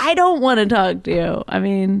to you. I don't want to talk to you. I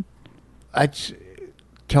mean,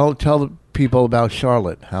 tell the people about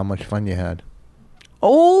Charlotte. How much fun you had.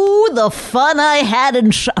 oh, the fun I had,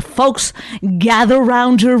 and folks, gather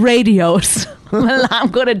round your radios. Well, I'm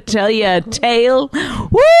going to tell you a tale.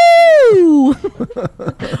 Woo!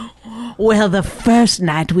 Well, the first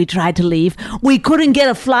night we tried to leave, we couldn't get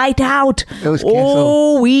a flight out. It was canceled.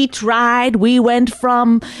 Oh, we tried. We went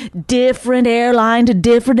from different airline to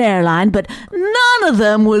different airline, but none of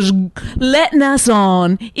them was letting us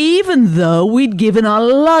on, even though we'd given our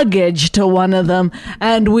luggage to one of them,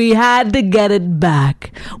 and we had to get it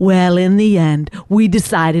back. Well, in the end, we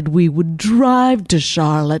decided we would drive to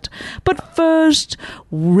Charlotte. But first,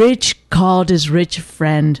 Rich called his rich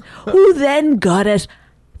friend, who then got us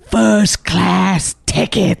first class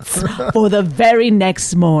tickets for the very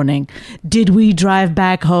next morning. Did we drive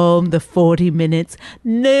back home the 40 minutes?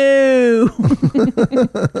 No.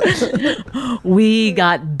 We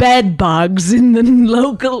got bed bugs in the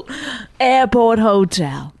local airport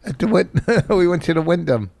hotel. We went to the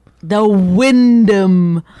Wyndham. The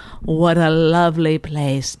Wyndham. What a lovely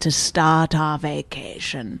place to start our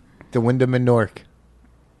vacation. The Wyndham in Newark.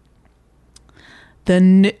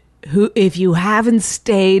 If you haven't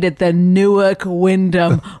stayed at the Newark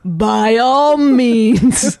Wyndham, by all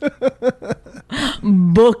means,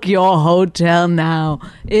 book your hotel now.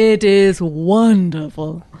 It is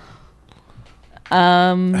wonderful.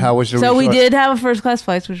 How was the So we resort? did have a first class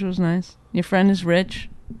flight, which was nice. Your friend is rich.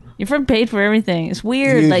 Your friend paid for everything. It's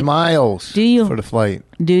weird. You used like miles do you- for the flight.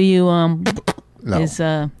 Do you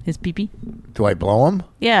No. his pee-pee? Do I blow him?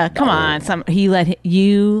 Yeah, come on. He let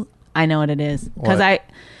you. I know what it is because What?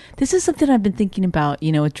 This is something I've been thinking about.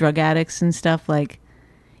 With drug addicts and stuff. Like,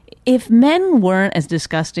 if men weren't as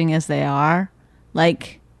disgusting as they are,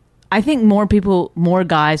 like, I think more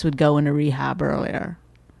guys would go into rehab earlier.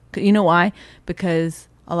 You know why? Because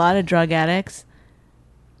a lot of drug addicts,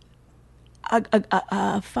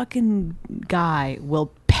 a fucking guy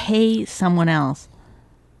will pay someone else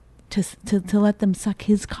to let them suck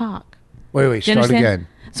his cock. Wait, Do you start understand? again.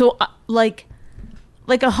 So, like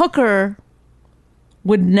a hooker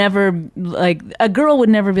would never, like, a girl would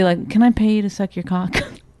never be like, can I pay you to suck your cock?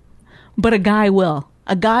 But a guy will.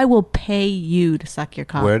 A guy will pay you to suck your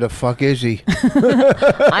cock. Where the fuck is he?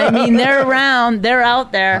 I mean, they're around. They're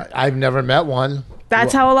out there. I've never met one.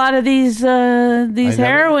 That's how a lot of these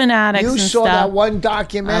heroin addicts You and saw stuff. that one I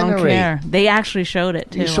documentary. don't care. They actually showed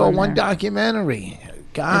it, too. You saw on one there. documentary.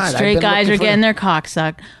 That God, I've straight been guys looking are for getting their cock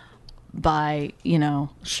sucked by,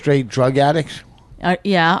 straight drug addicts.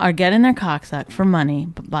 are getting their cock sucked for money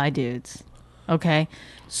by dudes. Okay?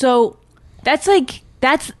 So that's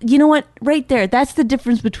you know what? Right there. That's the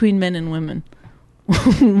difference between men and women.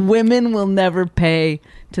 Women will never pay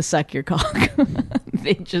to suck your cock.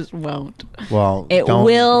 They just won't. Well, It don't-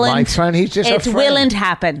 will. My friend, he's just a It friend. willn't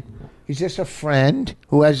happen. He's just a friend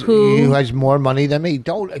who has more money than me.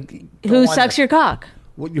 Who sucks your cock?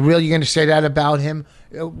 What, you really going to say that about him?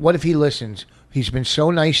 What if he listens? He's been so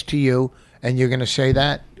nice to you, and you're going to say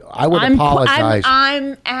that? I would apologize.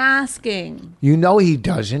 I'm asking. You know he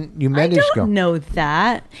doesn't. You I met his girl. don't know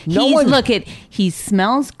that. No one- He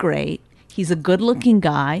smells great. He's a good-looking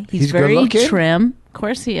guy. He's very good-looking? trim. Of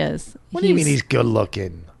course he is. What do you mean he's good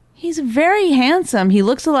looking? He's very handsome. He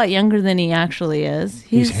looks a lot younger than he actually is.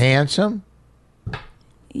 He's handsome?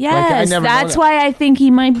 Yes, never know that's that. why I think he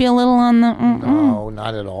might be a little on the. No,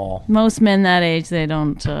 not at all. Most men that age, they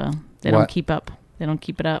don't What? keep up. They don't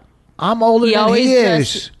keep it up. I'm older He than always he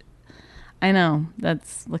dressed- is. I know.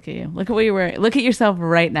 Look at you. Look at what you're wearing. Look at yourself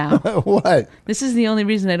right now. What? This is the only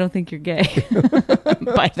reason I don't think you're gay.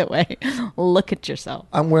 By the way, look at yourself.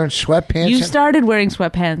 I'm wearing sweatpants. You and- started wearing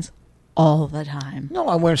sweatpants all the time. No,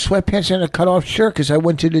 I'm wearing sweatpants and a cut-off shirt because I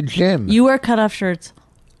went to the gym. You wear cutoff shirts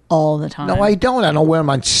all the time. No, I don't. I don't wear them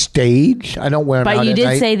on stage. I don't wear them out But you at did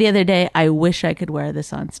night. say the other day, I wish I could wear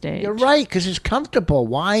this on stage. You're right, because it's comfortable.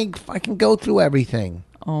 Why fucking go through everything?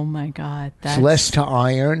 Oh my God. It's less to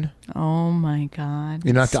iron. Oh my God.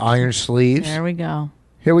 You don't have to iron sleeves. There we go.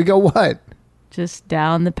 Here we go, what? Just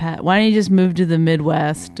down the path. Why don't you just move to the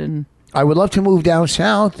Midwest and I would love to move down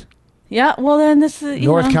south. Yeah, well then this is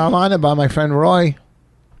North Carolina by my friend Roy.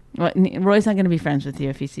 What, Roy's not going to be friends with you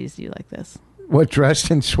if he sees you like this. What,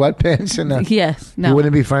 dressed in sweatpants and yes, no. You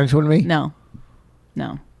wouldn't be friends with me? No.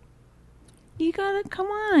 You gotta come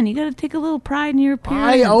on. You gotta take a little pride in your appearance.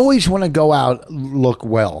 I always want to go out look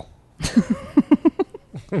well.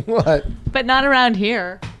 What? But not around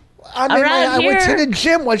here. I mean, I went to the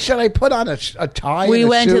gym. What should I put on? A tie? We and a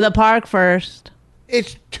went suit? to the park first.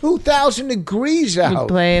 It's 2,000 degrees out. We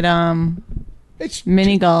played It's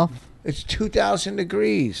mini golf. It's 2,000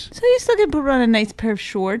 degrees. So you still can put on a nice pair of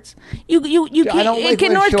shorts. You I can. don't like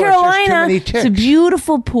In wearing North shorts. There's too Carolina, many it's a ticks.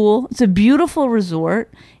 beautiful pool. It's a beautiful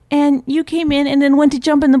resort, and you came in and then went to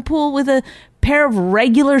jump in the pool with a pair of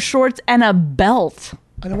regular shorts and a belt.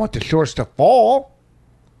 I don't want the shorts to fall.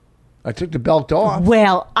 I took the belt off.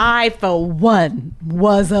 Well, I for one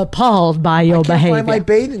was appalled by your I can't behavior. find my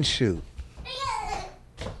bathing suit.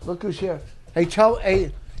 Look who's here. Hey,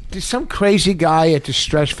 there's some crazy guy at the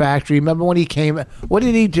Stretch Factory. Remember when he came? What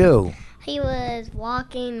did he do? He was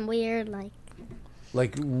walking weird,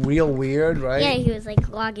 Like real weird, right? yeah, he was like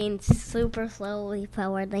walking super slowly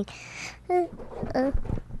forward, like.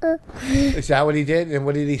 Is that what he did? And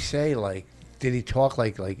what did he say? Like, did he talk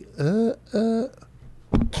like?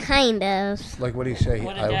 Kind of. Like what did he say?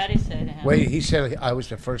 What did Daddy say to him? Wait, he said I was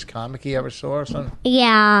the first comic he ever saw or something?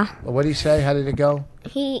 Yeah. What did he say? How did it go?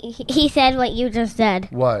 He said what you just said.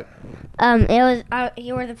 What? It was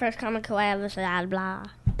you were the first comic who I ever said blah.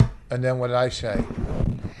 And then what did I say?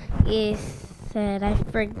 You said I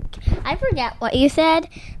forget what you said,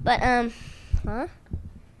 but huh?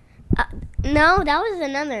 No, that was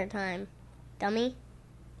another time, dummy.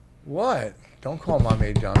 What? Don't call mommy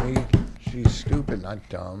a dummy. She's stupid, not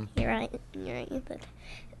dumb. You're right. But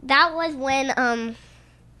that was when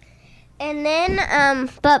and then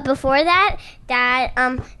but before that, Daddy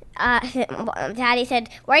said,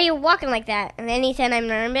 "Why are you walking like that?" And then he said, "I'm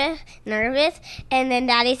nervous." And then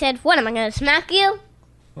Daddy said, "What, am I gonna smack you?"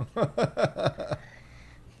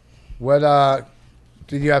 What?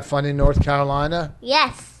 Did you have fun in North Carolina?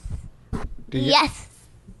 Yes. Did you?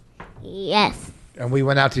 Yes. And we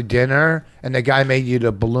went out to dinner, and the guy made you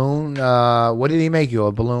the balloon. What did he make you?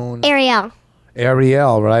 A balloon?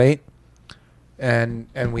 Ariel, right? And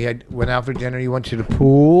we went out for dinner. You went to the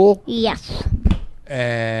pool. Yes.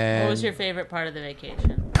 And What was your favorite part of the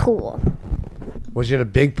vacation? Pool. Was it a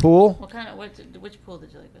big pool? What kind of which pool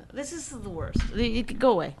did you like? This is the worst. You could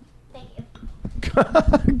go away. Thank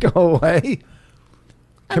you. Go away.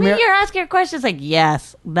 Come here. You're asking your questions like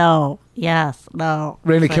yes, no, yes, no.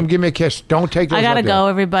 Raina, It's come like, give me a kiss. Don't take those I gotta up there. go,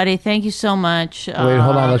 everybody. Thank you so much. Wait,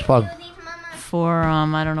 hold on. Let's pause. For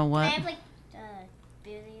I don't know what. I have like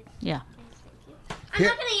boozies. Yeah, I'm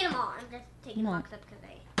not gonna eat them all. I'm just taking a box up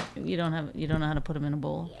because you don't know how to put them in a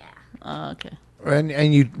bowl. yeah. Okay.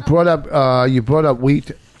 And you brought up wheat.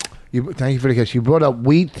 Thank you for the kiss. You brought up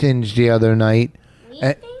wheat thins the other night.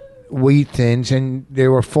 Wheat thins, and they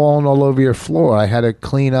were falling all over your floor. I had to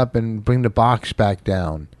clean up and bring the box back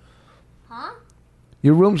down. Huh?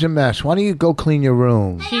 Your room's a mess. Why don't you go clean your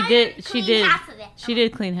room? She did. half of it. She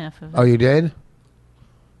did clean half of it. Oh, you did?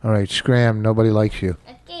 All right, scram. Nobody likes you.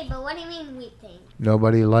 Okay, but what do you mean wheat thing?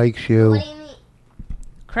 Nobody likes you. What do you mean?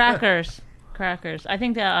 Crackers. I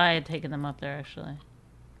think that I had taken them up there actually.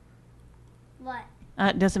 What?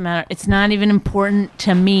 It doesn't matter. It's not even important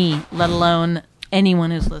to me, let alone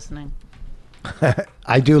anyone who's listening.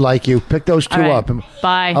 I do like you. Pick those two All right. up.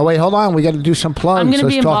 Bye. Oh, wait, hold on. We got to do some plugs. I'm going to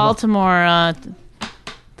Let's be in talk about- Baltimore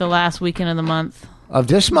the last weekend of the month. Of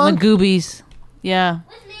this The month? Goobies. Yeah.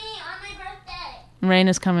 With me on my birthday.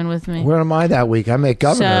 Raina's coming with me. Where am I that week? I make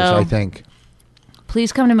governors, So- I think.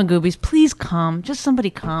 Please come to Magoobies. Please come. Just somebody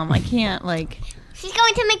come. I can't, She's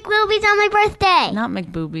going to make boobies on my birthday. not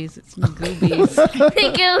McBoobies. It's Magoobies.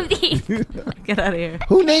 Boobies. Get out of here.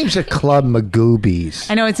 Who names a club Magoobies?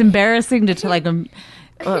 I know it's embarrassing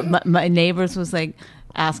my neighbors was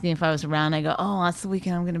asking if I was around. I go, oh, that's the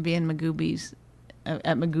weekend I'm going to be in Magoobies, at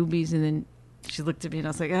Magoobies, and then she looked at me and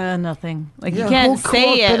I was like, nothing. You can't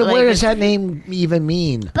say it. But where does that name even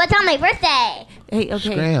mean? But it's on my birthday. Hey,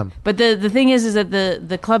 okay. Scram. But the thing is that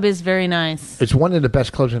the club is very nice. It's one of the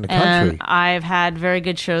best clubs in the country. And I've had very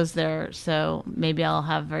good shows there, so maybe I'll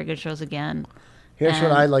have very good shows again. Here's what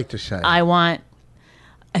and I like to say. I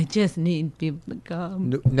just need people to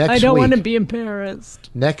come. Next I don't want to week, be embarrassed.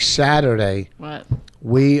 next Saturday, What?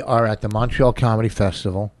 we are at the Montreal Comedy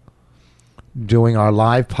Festival doing our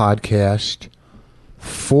live podcast,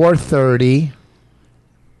 4:30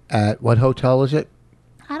 at what hotel is it?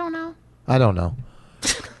 I don't know. I don't know.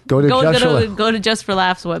 Go to Go to Just for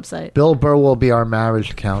Laughs website. Bill Burr will be our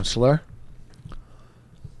marriage counselor.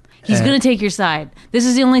 He's going to take your side. This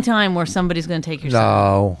is the only time where somebody's going to take your side.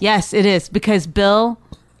 No. Yes, it is. Because Bill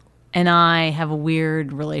and I have a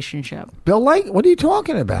weird relationship. Bill, what are you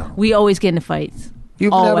talking about? We always get into fights.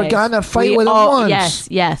 You've always. never gotten in a fight with him once.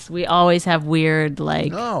 Yes. We always have weird,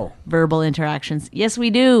 verbal interactions. Yes, we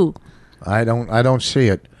do. I don't see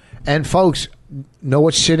it. And folks, know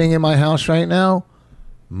what's sitting in my house right now?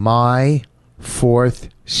 My 4th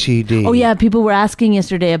CD. Oh yeah, people were asking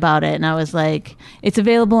yesterday about it, and I was like, "It's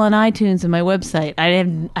available on iTunes and my website."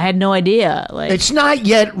 I had no idea. It's not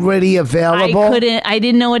yet ready available. I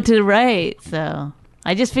didn't know what to write, so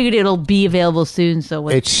I just figured it'll be available soon. So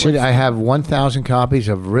I have 1,000 copies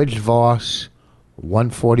of Rich Voss,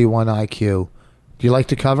 141 IQ. Do you like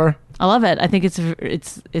the cover? I love it. I think it's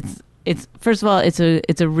first of all, it's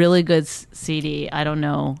a really good CD. I don't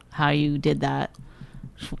know how you did that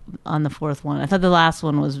on the 4th one. I thought the last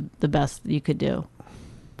one was the best you could do,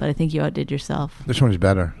 but I think you outdid yourself. This one's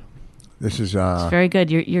better. This is it's very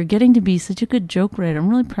good. You're getting to be such a good joke writer. I'm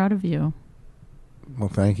really proud of you. Well,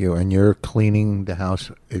 thank you. And you're cleaning the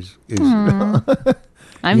house is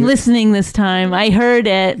I'm listening this time. I heard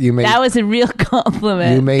it. That was a real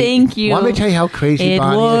compliment. Thank you. Want me to tell you how crazy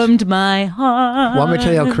Bonnie is? It warmed my heart. Want me to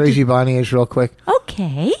tell you how crazy Bonnie is real quick?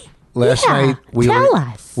 Okay. Last night we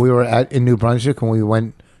were in New Brunswick, and we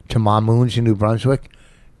went to Mamoon's in New Brunswick,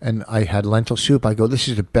 and I had lentil soup. I go, "This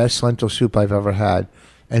is the best lentil soup I've ever had."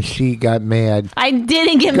 And she got mad. I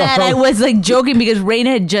didn't get mad. I was joking because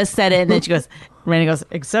Raina had just said it, and then Raina goes,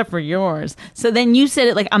 "Except for yours." So then you said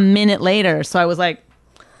it a minute later. So I was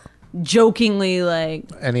jokingly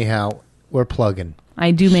Anyhow, we're plugging.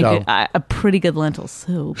 I do make a pretty good lentil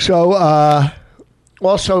soup. So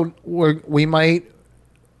also we might.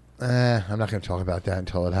 I'm not going to talk about that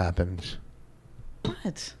until it happens.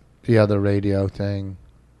 What? The other radio thing.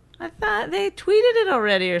 I thought they tweeted it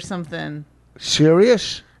already or something.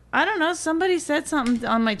 Serious? I don't know. Somebody said something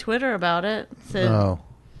on my Twitter about it. Said,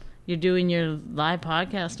 you're doing your live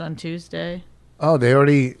podcast on Tuesday. Oh, are they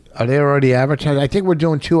already advertised? I think we're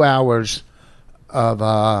doing 2 hours of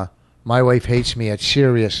My Wife Hates Me at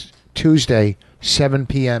Sirius Tuesday, 7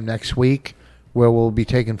 p.m. next week, where we'll be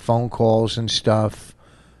taking phone calls and stuff.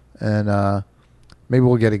 And maybe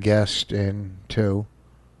we'll get a guest in, too.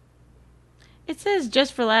 It says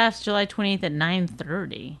Just for Laughs, July 28th at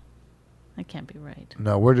 9:30. That can't be right.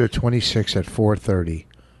 No, we're the 26th at 4:30.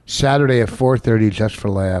 Saturday at 4:30, Just for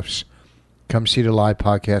Laughs. Come see the live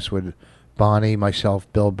podcast with Bonnie, myself,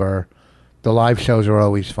 Bill Burr. The live shows are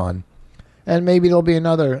always fun. And maybe there'll be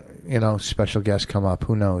another, special guest come up.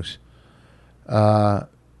 Who knows? The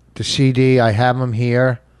CD, I have them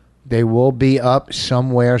here. They will be up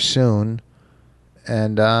somewhere soon.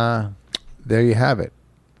 And there you have it.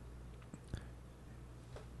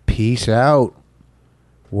 Peace out.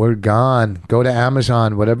 We're gone. Go to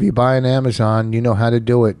Amazon. Whatever you buy on Amazon, you know how to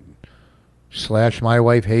do it. / My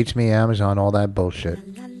Wife Hates Me, Amazon, all that bullshit.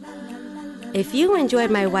 If you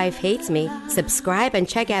enjoyed My Wife Hates Me, subscribe and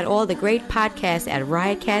check out all the great podcasts at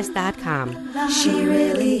riotcast.com. She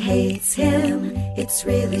really hates him, it's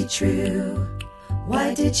really true.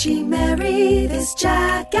 Why did she marry this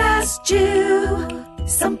jackass Jew?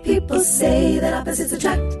 Some people say that opposites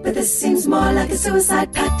attract, but this seems more like a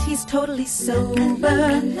suicide pact. He's totally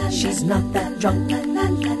sober, she's not that drunk.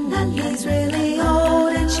 He's really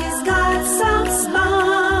old and she's got some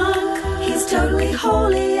spunk. He's totally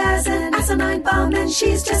holy as an asinine bomb, and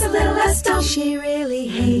she's just a little less dumb. She really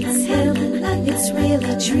hates him, it's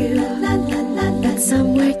really true. But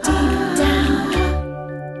somewhere deep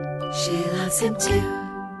down, she loves him too.